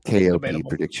KOP Debatable.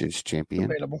 predictions champion.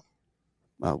 Debatable.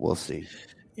 We'll see.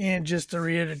 And just to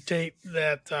reiterate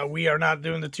that we are not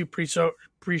doing the two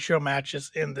pre-show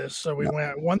matches in this. So we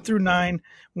went 1 through 9,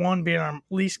 1 being our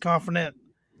least confident,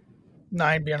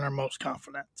 9 being our most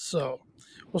confident. So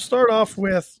we'll start off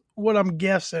with what I'm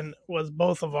guessing was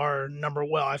both of our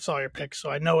I saw your picks,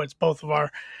 so I know it's both of our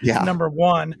number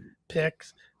 1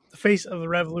 picks, the Face of the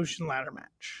Revolution ladder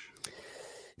match.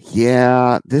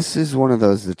 Yeah, this is one of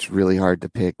those that's really hard to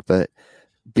pick, but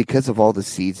because of all the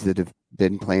seeds that have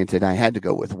been planted, I had to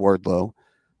go with Wardlow,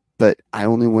 but I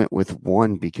only went with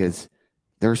one because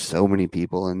there's so many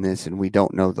people in this and we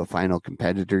don't know the final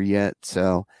competitor yet.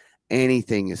 So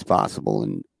anything is possible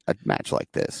in a match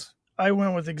like this. I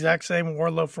went with the exact same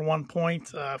Wardlow for 1 point.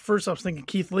 First, I was thinking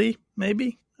Keith Lee,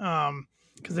 maybe, because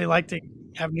they like to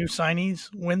have new signees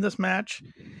win this match.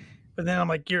 But then I'm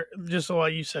like, just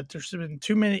like you said, there's been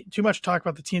too much talk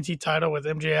about the TNT title with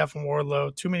MJF and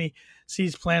Wardlow. Too many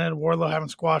seeds planted. Wardlow having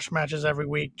squash matches every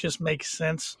week just makes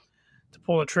sense to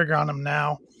pull the trigger on him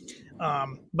now.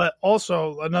 But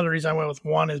also another reason I went with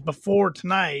 1 is before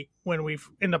tonight, when we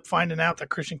end up finding out that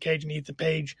Christian Cage and Ethan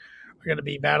Page are going to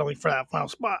be battling for that final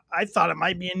spot, I thought it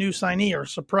might be a new signee or a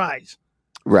surprise.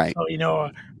 Right.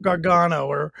 So, Gargano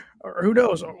or who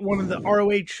knows, one of the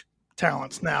ROH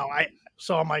talents now.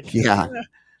 So I'm like,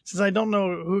 since I don't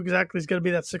know who exactly is going to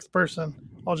be that 6th person,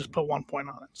 I'll just put 1 point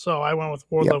on it. So I went with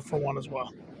Wardlow for 1 as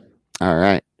well. All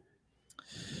right.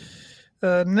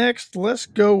 Next, let's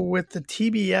go with the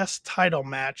TBS title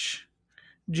match.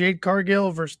 Jade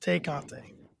Cargill versus Tay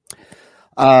Conti.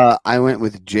 I went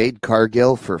with Jade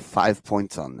Cargill for 5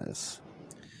 points on this.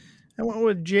 I went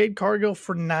with Jade Cargill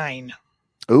for 9.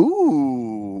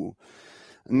 Ooh.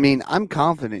 I mean, I'm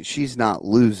confident she's not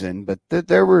losing, but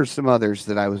there were some others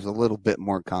that I was a little bit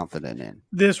more confident in.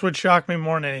 This would shock me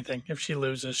more than anything if she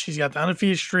loses. She's got the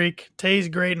undefeated streak. Tay's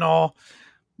great and all.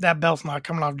 That belt's not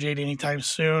coming off Jade anytime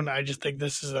soon. I just think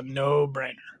this is a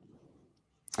no-brainer.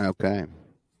 Okay.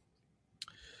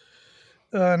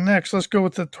 Next, let's go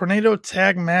with the Tornado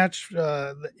Tag match.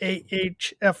 The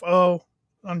AHFO,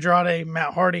 Andrade,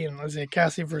 Matt Hardy, and Isaiah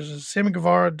Cassidy versus Sammy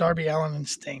Guevara, Darby Allin, and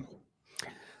Sting.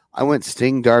 I went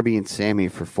Sting, Darby, and Sammy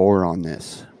for 4 on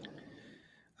this.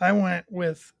 I went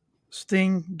with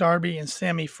Sting, Darby, and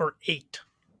Sammy for 8.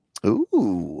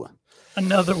 Ooh.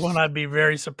 Another one I'd be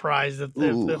very surprised if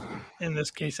in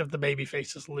this case, if the baby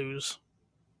faces lose.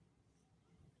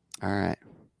 All right.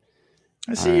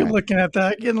 I see you looking at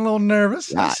that, getting a little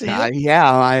nervous.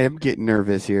 Yeah, I am getting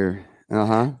nervous here.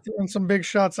 Doing some big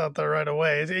shots out there right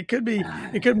away. It could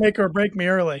make or break me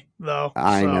early, though.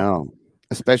 I know.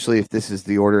 Especially if this is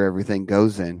the order everything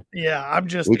goes in. Yeah,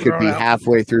 we could be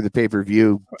halfway through the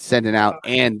pay-per-view, sending out,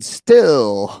 and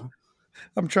still.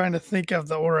 I'm trying to think of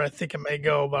the order I think it may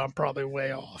go, but I'm probably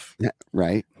way off.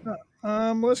 Right.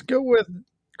 Let's go with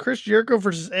Chris Jericho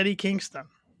versus Eddie Kingston.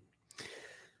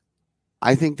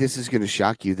 I think this is going to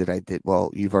shock you that I did. Well,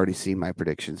 you've already seen my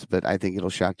predictions, but I think it'll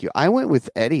shock you. I went with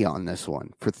Eddie on this one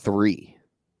for 3.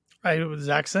 I was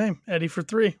exact same. Eddie for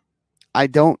 3. I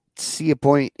don't see a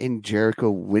point in Jericho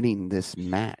winning this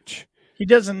match. He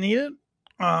doesn't need it.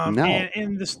 No.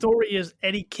 And the story is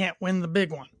Eddie can't win the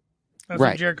big one. That's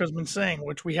what Jericho's been saying,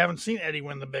 which we haven't seen Eddie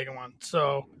win the big one.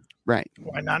 So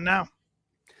why not now?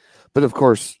 But of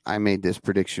course, I made this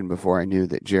prediction before I knew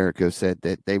that Jericho said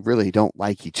that they really don't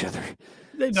like each other.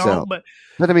 They don't, but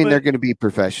I mean, they're going to be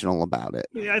professional about it.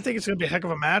 Yeah, I think it's going to be a heck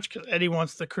of a match because Eddie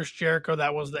wants the Chris Jericho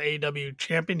that was the AEW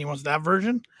champion. He wants that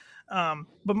version.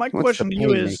 But my question to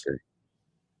you is,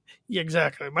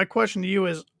 exactly. My question to you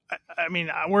is, I mean,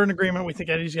 we're in agreement. We think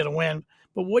Eddie's going to win,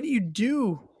 but what do you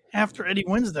do after Eddie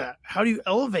wins that? How do you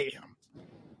elevate him?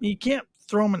 You can't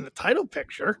throw him in the title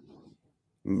picture.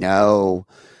 No.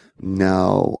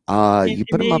 You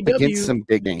put him up against some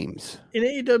big names. In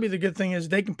AEW, the good thing is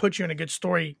they can put you in a good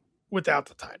story without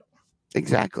the title.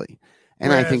 Exactly.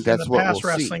 And I think that's what we'll see.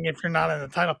 Wrestling, if you're not in the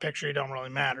title picture, you don't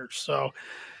really matter. So,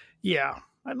 yeah,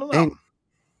 I don't know. And,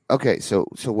 okay, so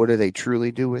what do they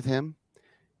truly do with him?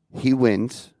 He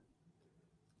wins.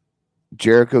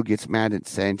 Jericho gets mad at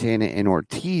Santana and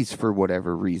Ortiz for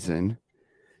whatever reason.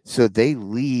 So they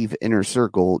leave Inner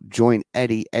Circle, join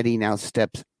Eddie. Eddie now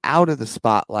steps out of the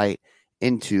spotlight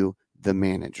into the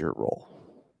manager role.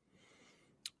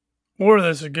 Or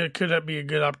could that be a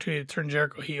good opportunity to turn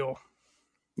Jericho heel?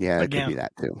 Yeah, it could be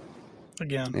that too.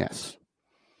 Again. Yes.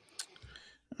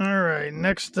 All right.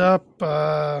 Next up,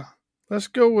 let's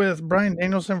go with Bryan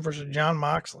Danielson versus Jon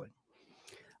Moxley.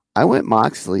 I went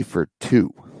Moxley for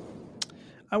 2.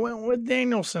 I went with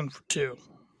Danielson for 2.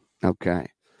 Okay.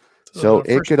 So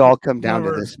it could all come down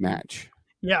to this match.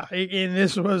 Yeah, and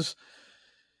this was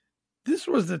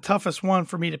the toughest one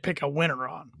for me to pick a winner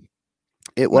on.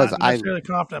 It was. Not necessarily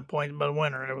confident point, but a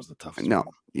winner. It was the toughest. No, one.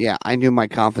 Yeah, I knew my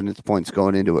confidence points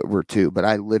going into it were 2, but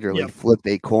I literally flipped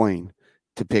a coin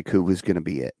to pick who was going to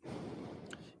be it.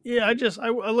 Yeah, I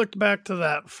looked back to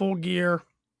that Full Gear.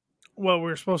 Well, we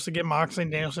were supposed to get Moxley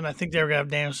and Danielson. I think they were going to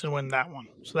have Danielson win that one.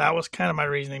 So that was kind of my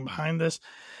reasoning behind this.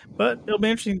 But it'll be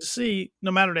interesting to see, no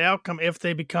matter the outcome, if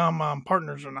they become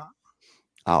partners or not.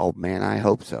 Oh, man, I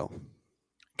hope so.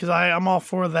 Because I'm all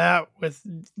for that with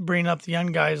bringing up the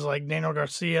young guys like Daniel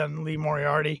Garcia and Lee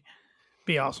Moriarty.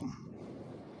 Be awesome.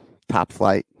 Top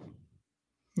flight.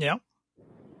 Yeah.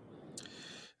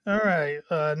 All right.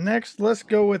 Next, let's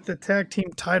go with the tag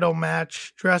team title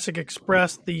match. Jurassic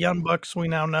Express, the Young Bucks we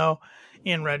now know,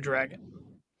 and Red Dragon.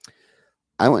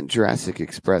 I went Jurassic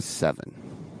Express 7.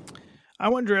 I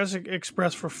went Jurassic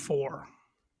Express for 4.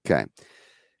 Okay.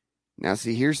 Now,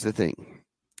 see, here's the thing.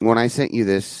 When I sent you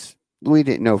this, we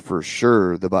didn't know for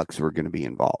sure the Bucks were going to be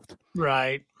involved.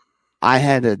 Right. I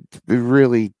had a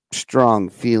really strong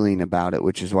feeling about it,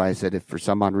 which is why I said if for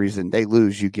some odd reason they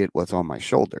lose, you get what's on my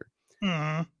shoulder.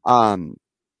 Mm-hmm.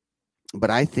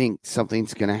 But I think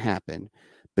something's going to happen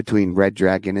between Red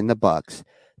Dragon and the Bucks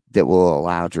that will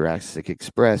allow Jurassic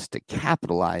Express to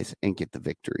capitalize and get the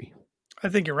victory. I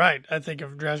think you're right. I think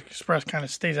if Jurassic Express kind of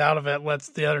stays out of it, lets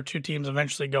the other 2 teams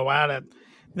eventually go at it,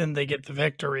 then they get the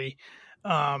victory.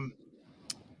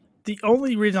 The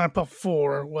only reason I put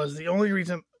 4 was the only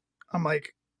reason I'm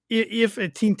like, if a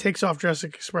team takes off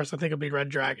Jurassic Express, I think it'll be Red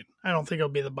Dragon. I don't think it'll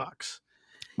be the Bucks.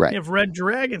 Right. If Red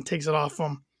Dragon takes it off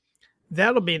them,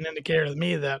 that'll be an indicator to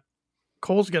me that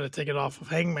Cole's going to take it off of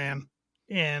Hangman,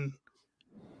 and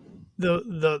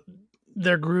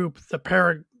their group, the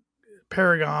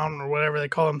Paragon or whatever they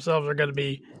call themselves, are going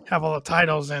to have all the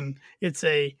titles, and it's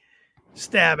a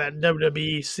stab at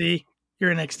WWE. See,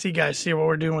 your NXT guys, see what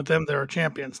we're doing with them. They're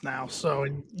champions now, so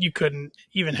you couldn't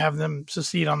even have them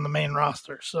succeed on the main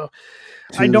roster. So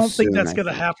I don't think that's going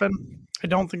to happen. I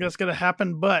don't think that's going to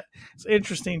happen, but it's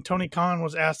interesting. Tony Khan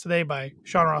was asked today by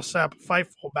Sean Ross Sapp of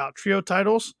Fightful about trio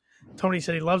titles. Tony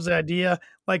said he loves the idea,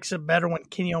 likes it better when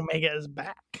Kenny Omega is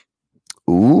back.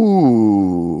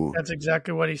 Ooh. That's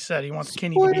exactly what he said. He wants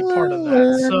Kenny to be part of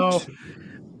that. So,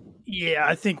 yeah,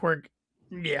 I think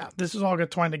this is all going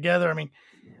to twine together. I mean,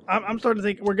 I'm starting to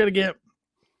think we're going to get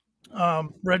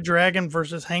Red Dragon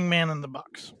versus Hangman and the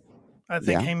Bucks. I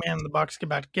think Hangman and the Bucks get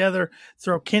back together,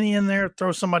 throw Kenny in there,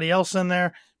 throw somebody else in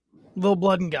there, little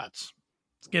blood and guts.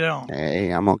 Let's get it on. Hey,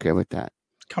 I'm okay with that.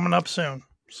 It's coming up soon,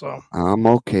 so I'm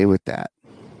okay with that.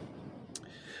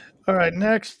 All right,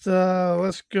 next,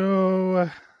 let's go.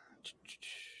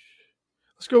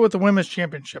 Let's go with the Women's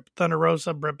Championship. Thunder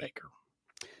Rosa, Britt Baker.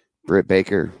 Britt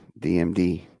Baker,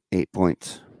 DMD, 8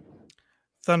 points.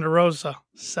 Thunder Rosa,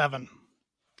 7.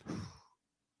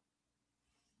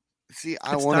 See,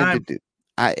 I wanted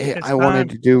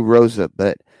to do Rosa,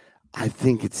 but I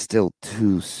think it's still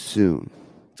too soon.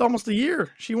 It's almost a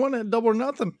year. She won at Double or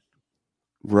Nothing.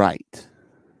 Right.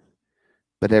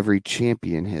 But every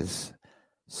champion has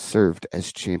served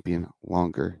as champion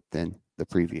longer than the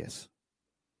previous.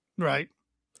 Right.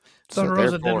 Thunder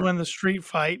Rosa did win the street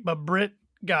fight, but Britt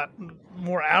got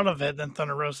more out of it than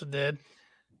Thunder Rosa did.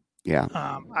 Yeah.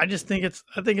 I think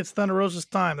it's Thunder Rosa's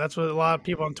time. That's what a lot of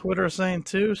people on Twitter are saying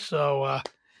too. So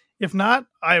if not,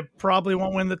 I probably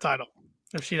won't win the title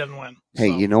if she doesn't win. Hey,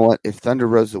 you know what? If Thunder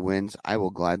Rosa wins, I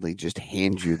will gladly just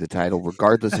hand you the title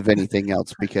regardless of anything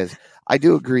else, because I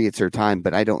do agree it's her time,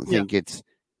 but I don't think it's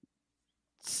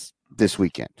this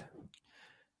weekend.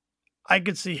 I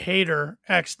could see Hayter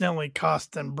accidentally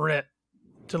costing Britt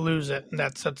to lose it, and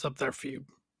that sets up their feud.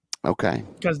 Okay.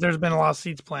 Because there's been a lot of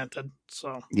seeds planted.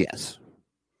 So yes.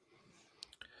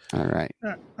 All right.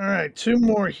 All right. 2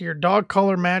 more here. Dog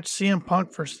collar match, CM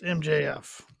Punk versus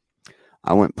MJF.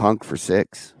 I went Punk for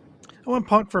 6. I went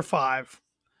Punk for 5.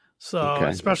 So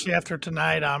especially after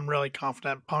tonight, I'm really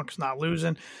confident Punk's not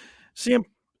losing. CM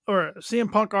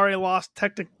Punk already lost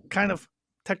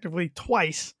technically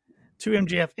twice to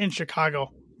MJF in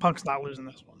Chicago. Punk's not losing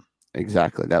this one.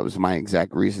 Exactly. That was my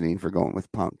exact reasoning for going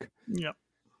with Punk. Yep.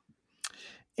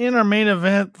 In our main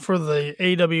event for the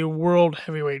AEW World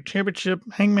Heavyweight Championship,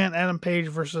 Hangman Adam Page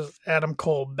versus Adam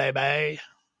Cole, baby.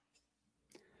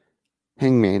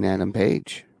 Hangman Adam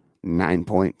Page, 9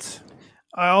 points.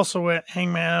 I also went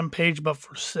Hangman Adam Page, but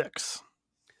for 6.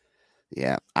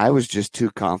 Yeah, I was just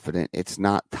too confident. It's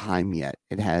not time yet.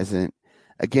 It hasn't.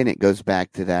 Again, it goes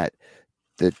back to that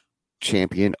the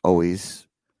champion always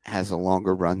has a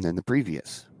longer run than the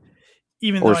previous.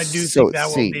 even though I do think that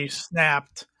will be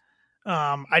snapped.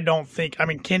 I don't think. I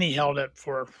mean, Kenny held it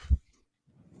for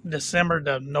December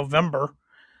to November.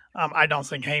 I don't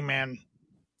think Heyman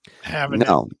having it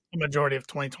the majority of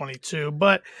 2022.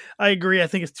 But I agree. I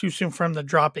think it's too soon for him to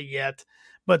drop it yet.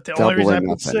 But the only reason I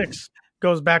put 6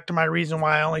 goes back to my reason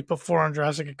why I only put 4 on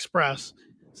Jurassic Express.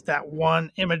 It's that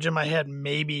one image in my head.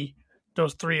 Maybe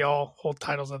those 3 all hold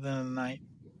titles at the end of the night.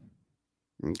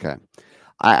 Okay.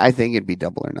 I think it'd be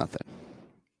Double or Nothing.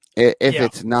 If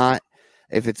it's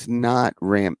not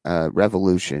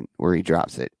Revolution where he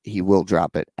drops it, he will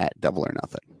drop it at Double or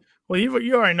Nothing. Well,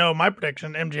 you already know my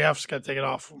prediction. MJF's got to take it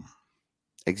off him.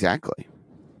 Exactly.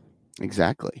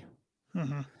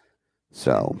 Mm-hmm.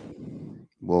 So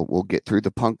we'll get through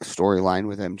the Punk storyline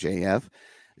with MJF,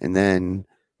 and then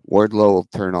Wardlow will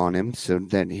turn on him. So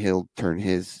then he'll turn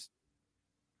his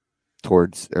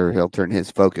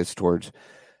focus towards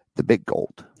the Big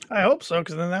Gold. I hope so,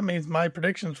 because then that means my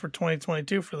predictions for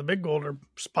 2022 for the Big Gold are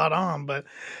spot on. But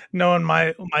knowing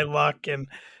my luck and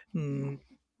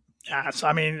so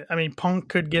I mean, Punk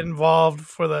could get involved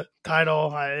for the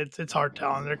title. It's hard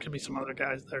telling. There could be some other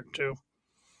guys there too.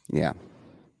 Yeah,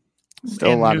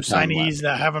 still a lot of signees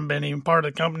that haven't been even part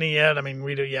of the company yet. I mean,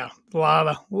 we do. Yeah, a lot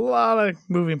of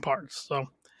moving parts. So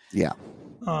yeah.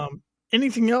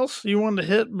 Anything else you wanted to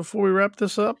hit before we wrap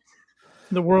this up?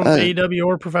 The world of AEW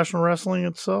or professional wrestling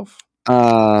itself?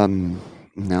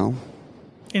 No.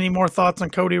 Any more thoughts on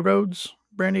Cody Rhodes,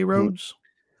 Brandy Rhodes?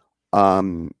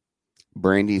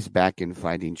 Brandy's back in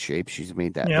fighting shape. She's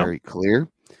made that very clear.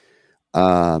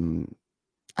 I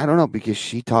don't know, because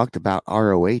she talked about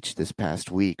ROH this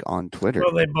past week on Twitter.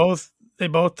 Well, they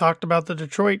both talked about the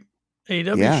Detroit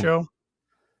AEW show.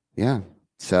 Yeah.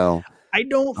 So I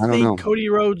don't think Cody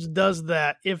Rhodes does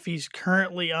that if he's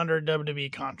currently under a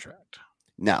WWE contract.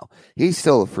 No, he's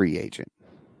still a free agent.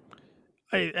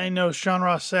 I know Sean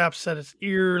Ross Sapp said it's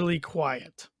eerily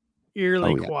quiet.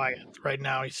 Quiet right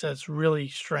now. He says it's really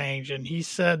strange. And he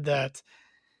said that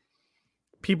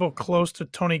people close to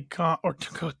Cody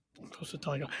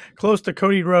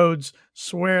Rhodes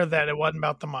swear that it wasn't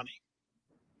about the money.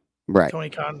 Right.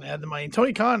 Tony Khan had the money. And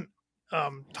Tony Khan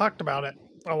talked about it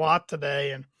a lot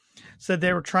today and said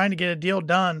they were trying to get a deal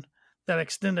done that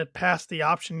extended past the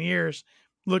option years.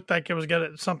 Looked like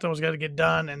something was going to get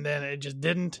done, and then it just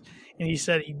didn't. And he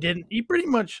said he pretty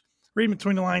much, reading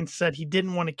between the lines, said he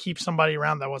didn't want to keep somebody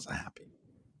around that wasn't happy.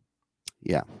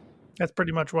 Yeah. That's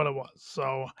pretty much what it was.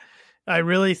 So I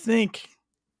really think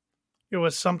it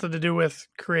was something to do with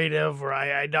creative, or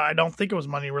I don't think it was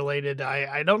money related.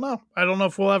 I don't know. I don't know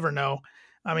if we'll ever know.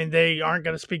 I mean, they aren't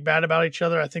going to speak bad about each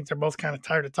other. I think they're both kind of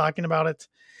tired of talking about it.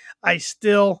 I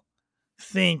still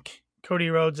think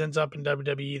Cody Rhodes ends up in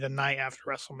WWE the night after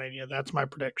WrestleMania. That's my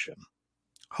prediction.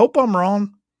 Hope I'm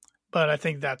wrong, but I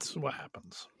think that's what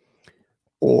happens.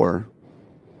 Or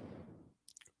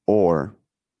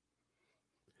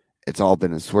it's all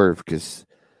been a swerve because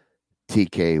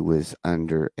TK was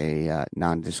under a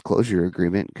non-disclosure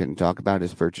agreement, couldn't talk about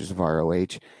his purchase of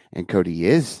ROH, and Cody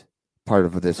is part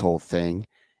of this whole thing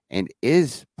and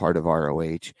is part of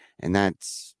ROH, and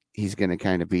he's going to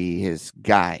kind of be his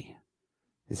guy.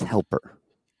 His helper.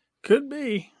 Could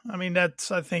be. I mean,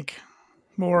 that's, I think,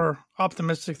 more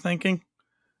optimistic thinking.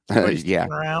 Yeah.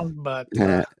 Around, but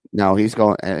no, he's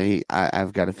going.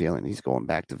 I've got a feeling he's going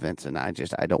back to Vince, and I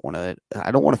don't want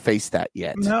to face that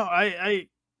yet. No, I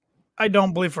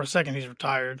don't believe for a second he's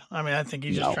retired. I mean, I think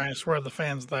he's just trying to swerve the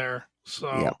fans there. So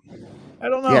I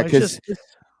don't know. Yeah,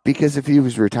 because if he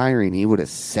was retiring, he would have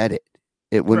said it.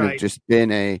 It wouldn't have just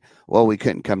been we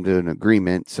couldn't come to an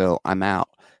agreement, so I'm out.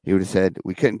 He would have said,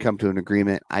 we couldn't come to an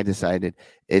agreement. I decided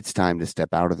it's time to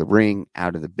step out of the ring,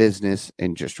 out of the business,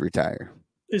 and just retire.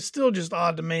 It's still just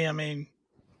odd to me. I mean,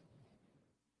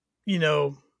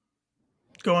 going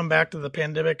back to the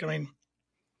pandemic, I mean,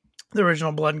 the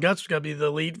original Blood and Guts was going to be the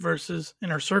Elite versus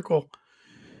Inner Circle.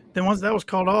 Then once that was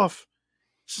called off,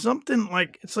 something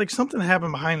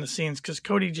happened behind the scenes because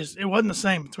Cody it wasn't the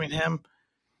same between him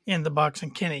and the Bucks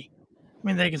and Kenny. I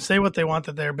mean, they can say what they want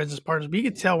that they're business partners, but you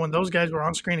could tell when those guys were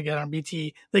on screen together on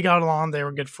BT, they got along, they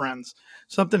were good friends.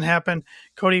 Something happened.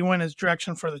 Cody went his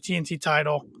direction for the TNT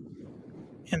title,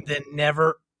 and then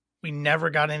we never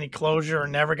got any closure or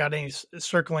never got any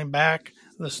circling back.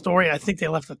 The story, I think they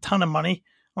left a ton of money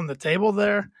on the table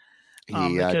there. They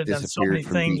could have done so many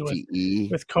things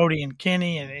with Cody and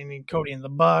Kenny and Cody and the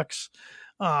Bucks.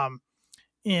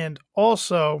 And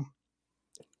also,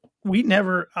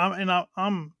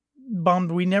 I'm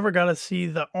bummed we never got to see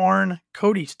the Arn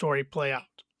Cody story play out.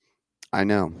 I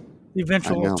know. The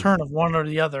eventual turn of one or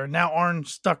the other. Now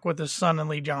Arn's stuck with his son and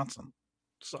Lee Johnson.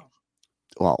 So,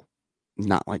 well,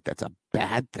 not like that's a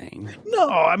bad thing. No,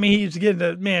 I mean he's getting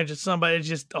to manage somebody. It's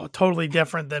just totally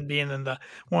different than being in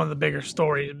one of the biggest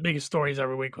stories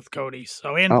every week with Cody.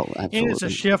 So and it's a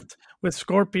shift with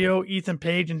Scorpio, Ethan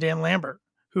Page, and Dan Lambert,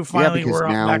 who finally were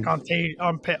back on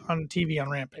TV on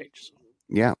Rampage. So.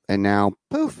 Yeah, and now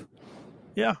poof.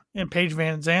 Yeah, and Paige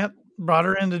Van Zant brought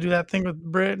her in to do that thing with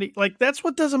Brittany. Like, that's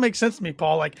what doesn't make sense to me,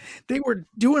 Paul. Like, they were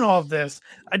doing all of this.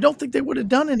 I don't think they would have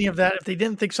done any of that if they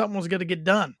didn't think something was going to get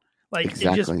done. Like,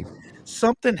 exactly.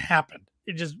 Something happened.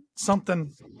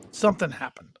 Something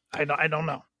happened. I don't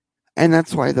know. And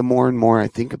that's why the more and more I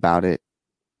think about it,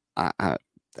 I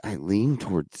lean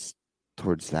towards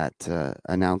that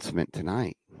announcement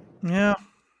tonight. Yeah.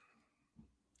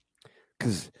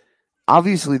 Because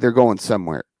obviously they're going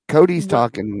somewhere. Cody's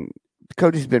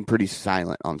been pretty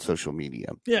silent on social media.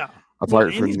 Yeah.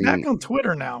 He's back on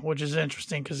Twitter now, which is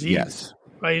interesting because he's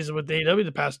with AEW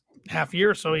the past half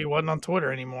year, so he wasn't on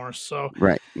Twitter anymore. So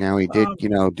right now he did,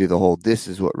 do the whole "this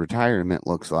is what retirement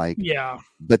looks like." Yeah.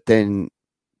 But then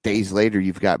days later,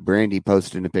 you've got Brandy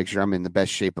posting a picture. I'm in the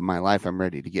best shape of my life. I'm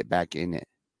ready to get back in it.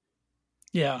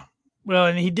 Yeah. Well,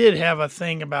 and he did have a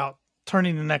thing about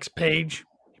turning the next page.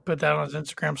 He put that on his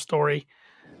Instagram story.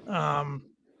 I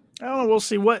don't know. We'll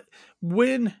see when's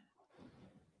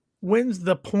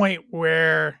the point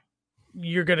where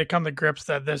you're going to come to grips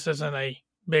that this isn't a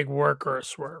big work or a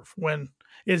swerve. When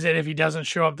is it? If he doesn't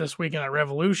show up this weekend at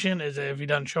Revolution? Is it if he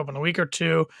doesn't show up in a week or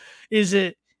two? Is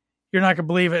it you're not going to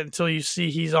believe it until you see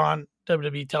he's on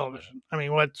WWE television? I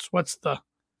mean, what's the?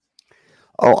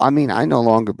 Oh, I mean, I no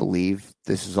longer believe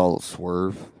this is all a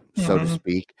swerve, so to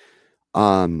speak.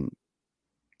 I've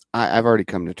already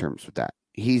come to terms with that.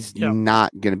 He's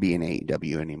not going to be in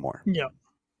AEW anymore. Yeah.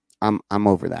 I'm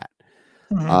over that.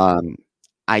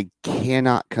 I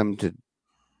cannot come to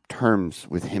terms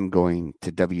with him going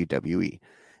to WWE.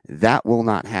 That will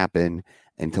not happen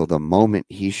until the moment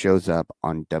he shows up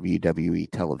on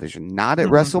WWE television, not at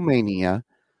WrestleMania,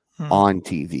 on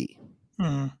TV.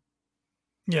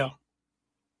 Yeah.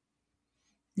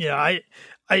 Yeah,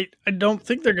 I don't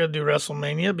think they're going to do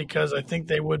WrestleMania because I think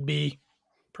they would be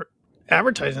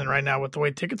advertising right now with the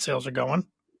way ticket sales are going.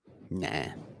 Nah.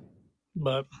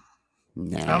 But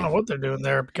I don't know what they're doing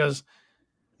there because,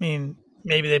 I mean,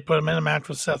 maybe they put him in a match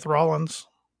with Seth Rollins.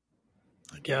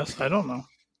 I guess. I don't know.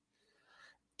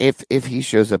 If he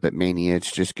shows up at Mania,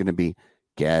 it's just going to be,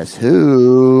 guess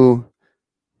who?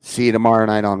 See you tomorrow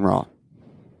night on Raw.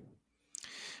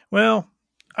 Well,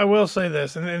 I will say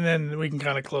this, and then we can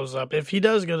kind of close up. If he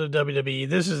does go to WWE,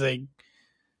 this is a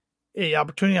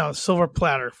opportunity on a silver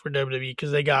platter for WWE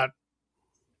because they got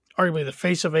arguably the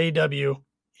face of AEW,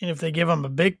 and if they give him a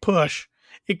big push,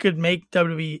 it could make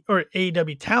WWE or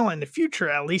AEW talent in the future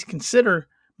at least consider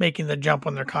making the jump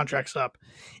when their contract's up.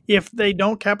 If they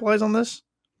don't capitalize on this,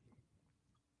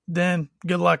 then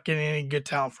good luck getting any good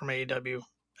talent from AEW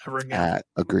ever again.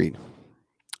 Agreed.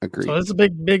 So it's a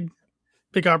big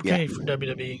opportunity for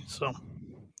WWE. So,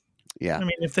 yeah. I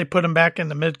mean, if they put him back in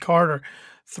the mid card or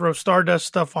throw Stardust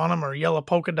stuff on him or yellow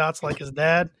polka dots like his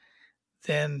dad,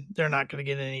 then they're not going to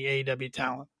get any AEW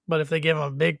talent. But if they give him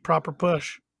a big proper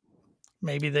push,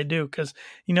 maybe they do. Because,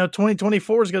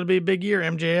 2024 is going to be a big year.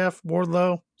 MJF,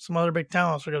 Wardlow, some other big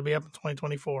talents are going to be up in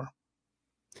 2024.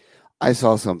 I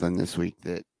saw something this week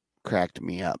that cracked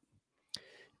me up.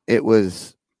 It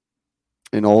was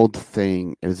an old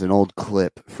thing. It was an old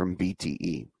clip from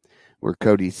BTE where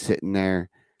Cody's sitting there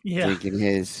drinking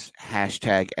his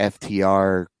hashtag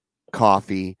FTR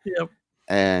coffee. Yep.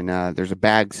 And there's a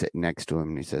bag sitting next to him.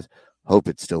 And he says, hope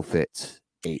it still fits.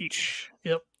 H.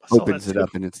 Yep. Opens it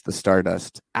up and it's the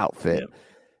Stardust outfit. Yep.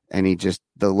 And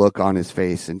the look on his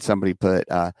face. And somebody put,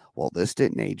 well, this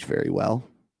didn't age very well.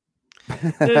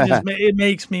 It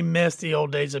makes me miss the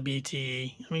old days of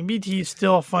BTE. I mean, BTE is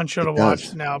still a fun show to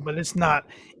watch now, but it's not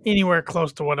anywhere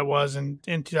close to what it was in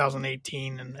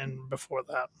 2018 and before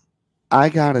that. I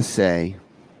gotta say,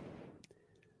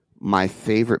 my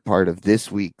favorite part of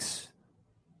this week's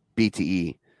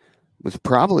BTE was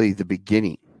probably the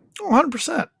beginning.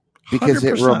 100%. Because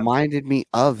it reminded me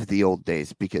of the old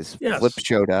days because Flip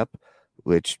showed up,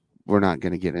 which we're not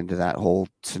going to get into that whole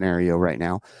scenario right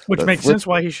now. Which makes sense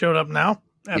why he showed up now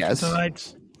after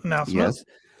tonight's announcement.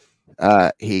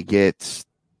 Yes. He gets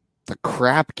the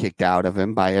crap kicked out of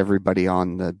him by everybody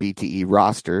on the BTE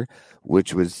roster,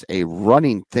 which was a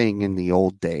running thing in the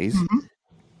old days. Mm-hmm.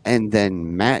 And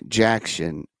then Matt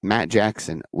Jackson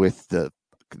with the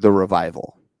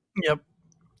revival. Yep.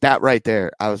 That right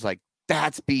there, I was like,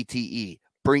 that's BTE.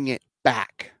 Bring it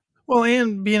back. Well,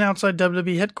 and being outside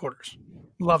WWE headquarters.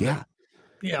 Loved it.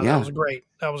 Yeah, that was great.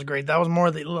 That was more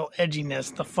of the little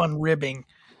edginess, the fun ribbing.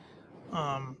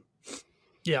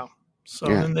 Yeah. So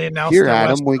then they announced here, their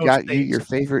Adam, West we Coast got you dates. your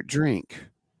favorite drink.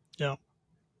 Yeah.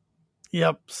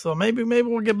 Yep. So maybe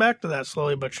we'll get back to that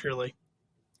slowly but surely.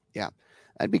 Yeah,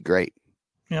 that'd be great.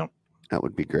 Yep. That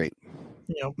would be great.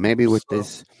 Yep. Maybe with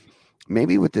this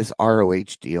ROH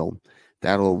deal,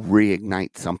 that'll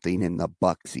reignite something in the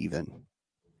Bucks even.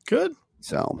 Good.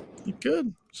 So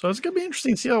good. So it's gonna be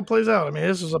interesting to see how it plays out. I mean,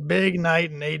 this is a big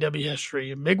night in AEW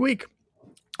history, a big week.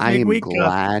 I am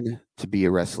glad to be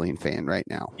a wrestling fan right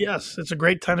now. Yes, it's a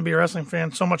great time to be a wrestling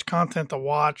fan. So much content to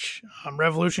watch.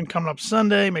 Revolution coming up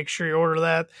Sunday. Make sure you order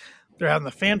that. They're having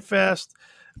the Fan Fest.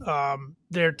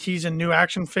 They're teasing new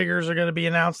action figures are going to be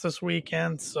announced this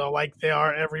weekend. So like they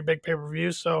are every big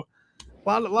pay-per-view. So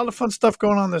a lot of fun stuff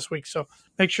going on this week. So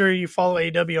make sure you follow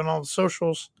AEW on all the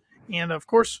socials. And of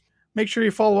course, make sure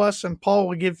you follow us, and Paul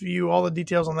will give you all the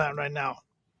details on that right now.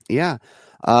 Yeah.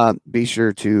 Be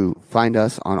sure to find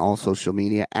us on all social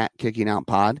media at Kicking Out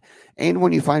Pod. And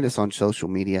when you find us on social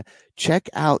media, check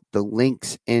out the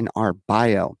links in our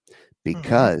bio,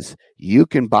 because you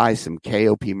can buy some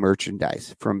KOP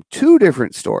merchandise from 2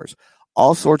 different stores,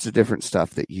 all sorts of different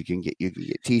stuff that you can get. You can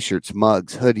get t-shirts,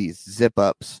 mugs, hoodies,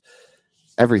 zip-ups,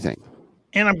 everything.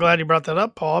 And I'm glad you brought that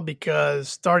up, Paul, because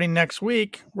starting next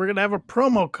week, we're going to have a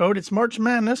promo code. It's March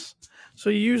Madness. So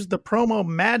you use the promo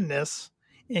Madness,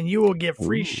 and you will get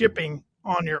free shipping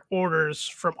on your orders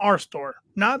from our store.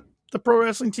 Not the Pro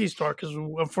Wrestling Tees store, because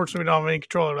unfortunately we don't have any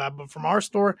control of that. But from our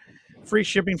store, free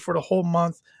shipping for the whole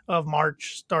month of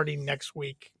March starting next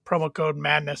week. Promo code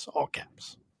Madness, all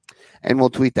caps. And we'll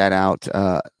tweet that out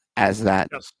as that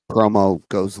promo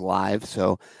goes live.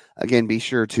 So again, be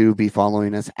sure to be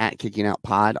following us at Kicking Out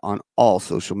Pod on all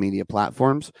social media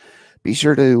platforms. Be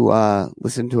sure to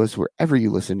listen to us wherever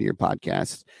you listen to your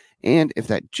podcasts. And if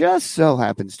that just so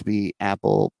happens to be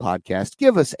Apple Podcast,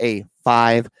 give us a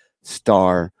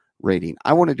 5-star rating.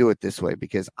 I want to do it this way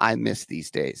because I miss these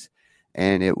days.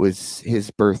 And it was his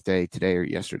birthday today or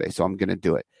yesterday. So I'm going to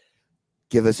do it.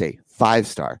 Give us a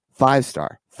 5-star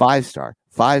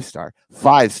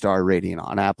rating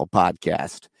on Apple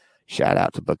Podcast. Shout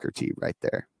out to Booker T right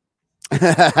there.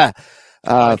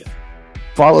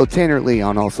 Follow Tanner Lee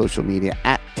on all social media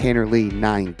at Tanner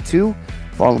Lee92.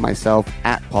 Follow myself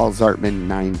at Paul Zartman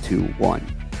 921.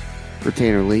 For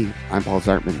Tanner Lee, I'm Paul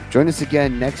Zartman. Join us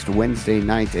again next Wednesday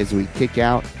night as we kick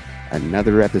out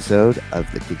another episode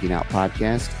of the Kicking Out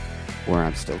Podcast, where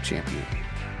I'm still champion.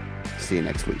 See you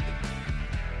next week.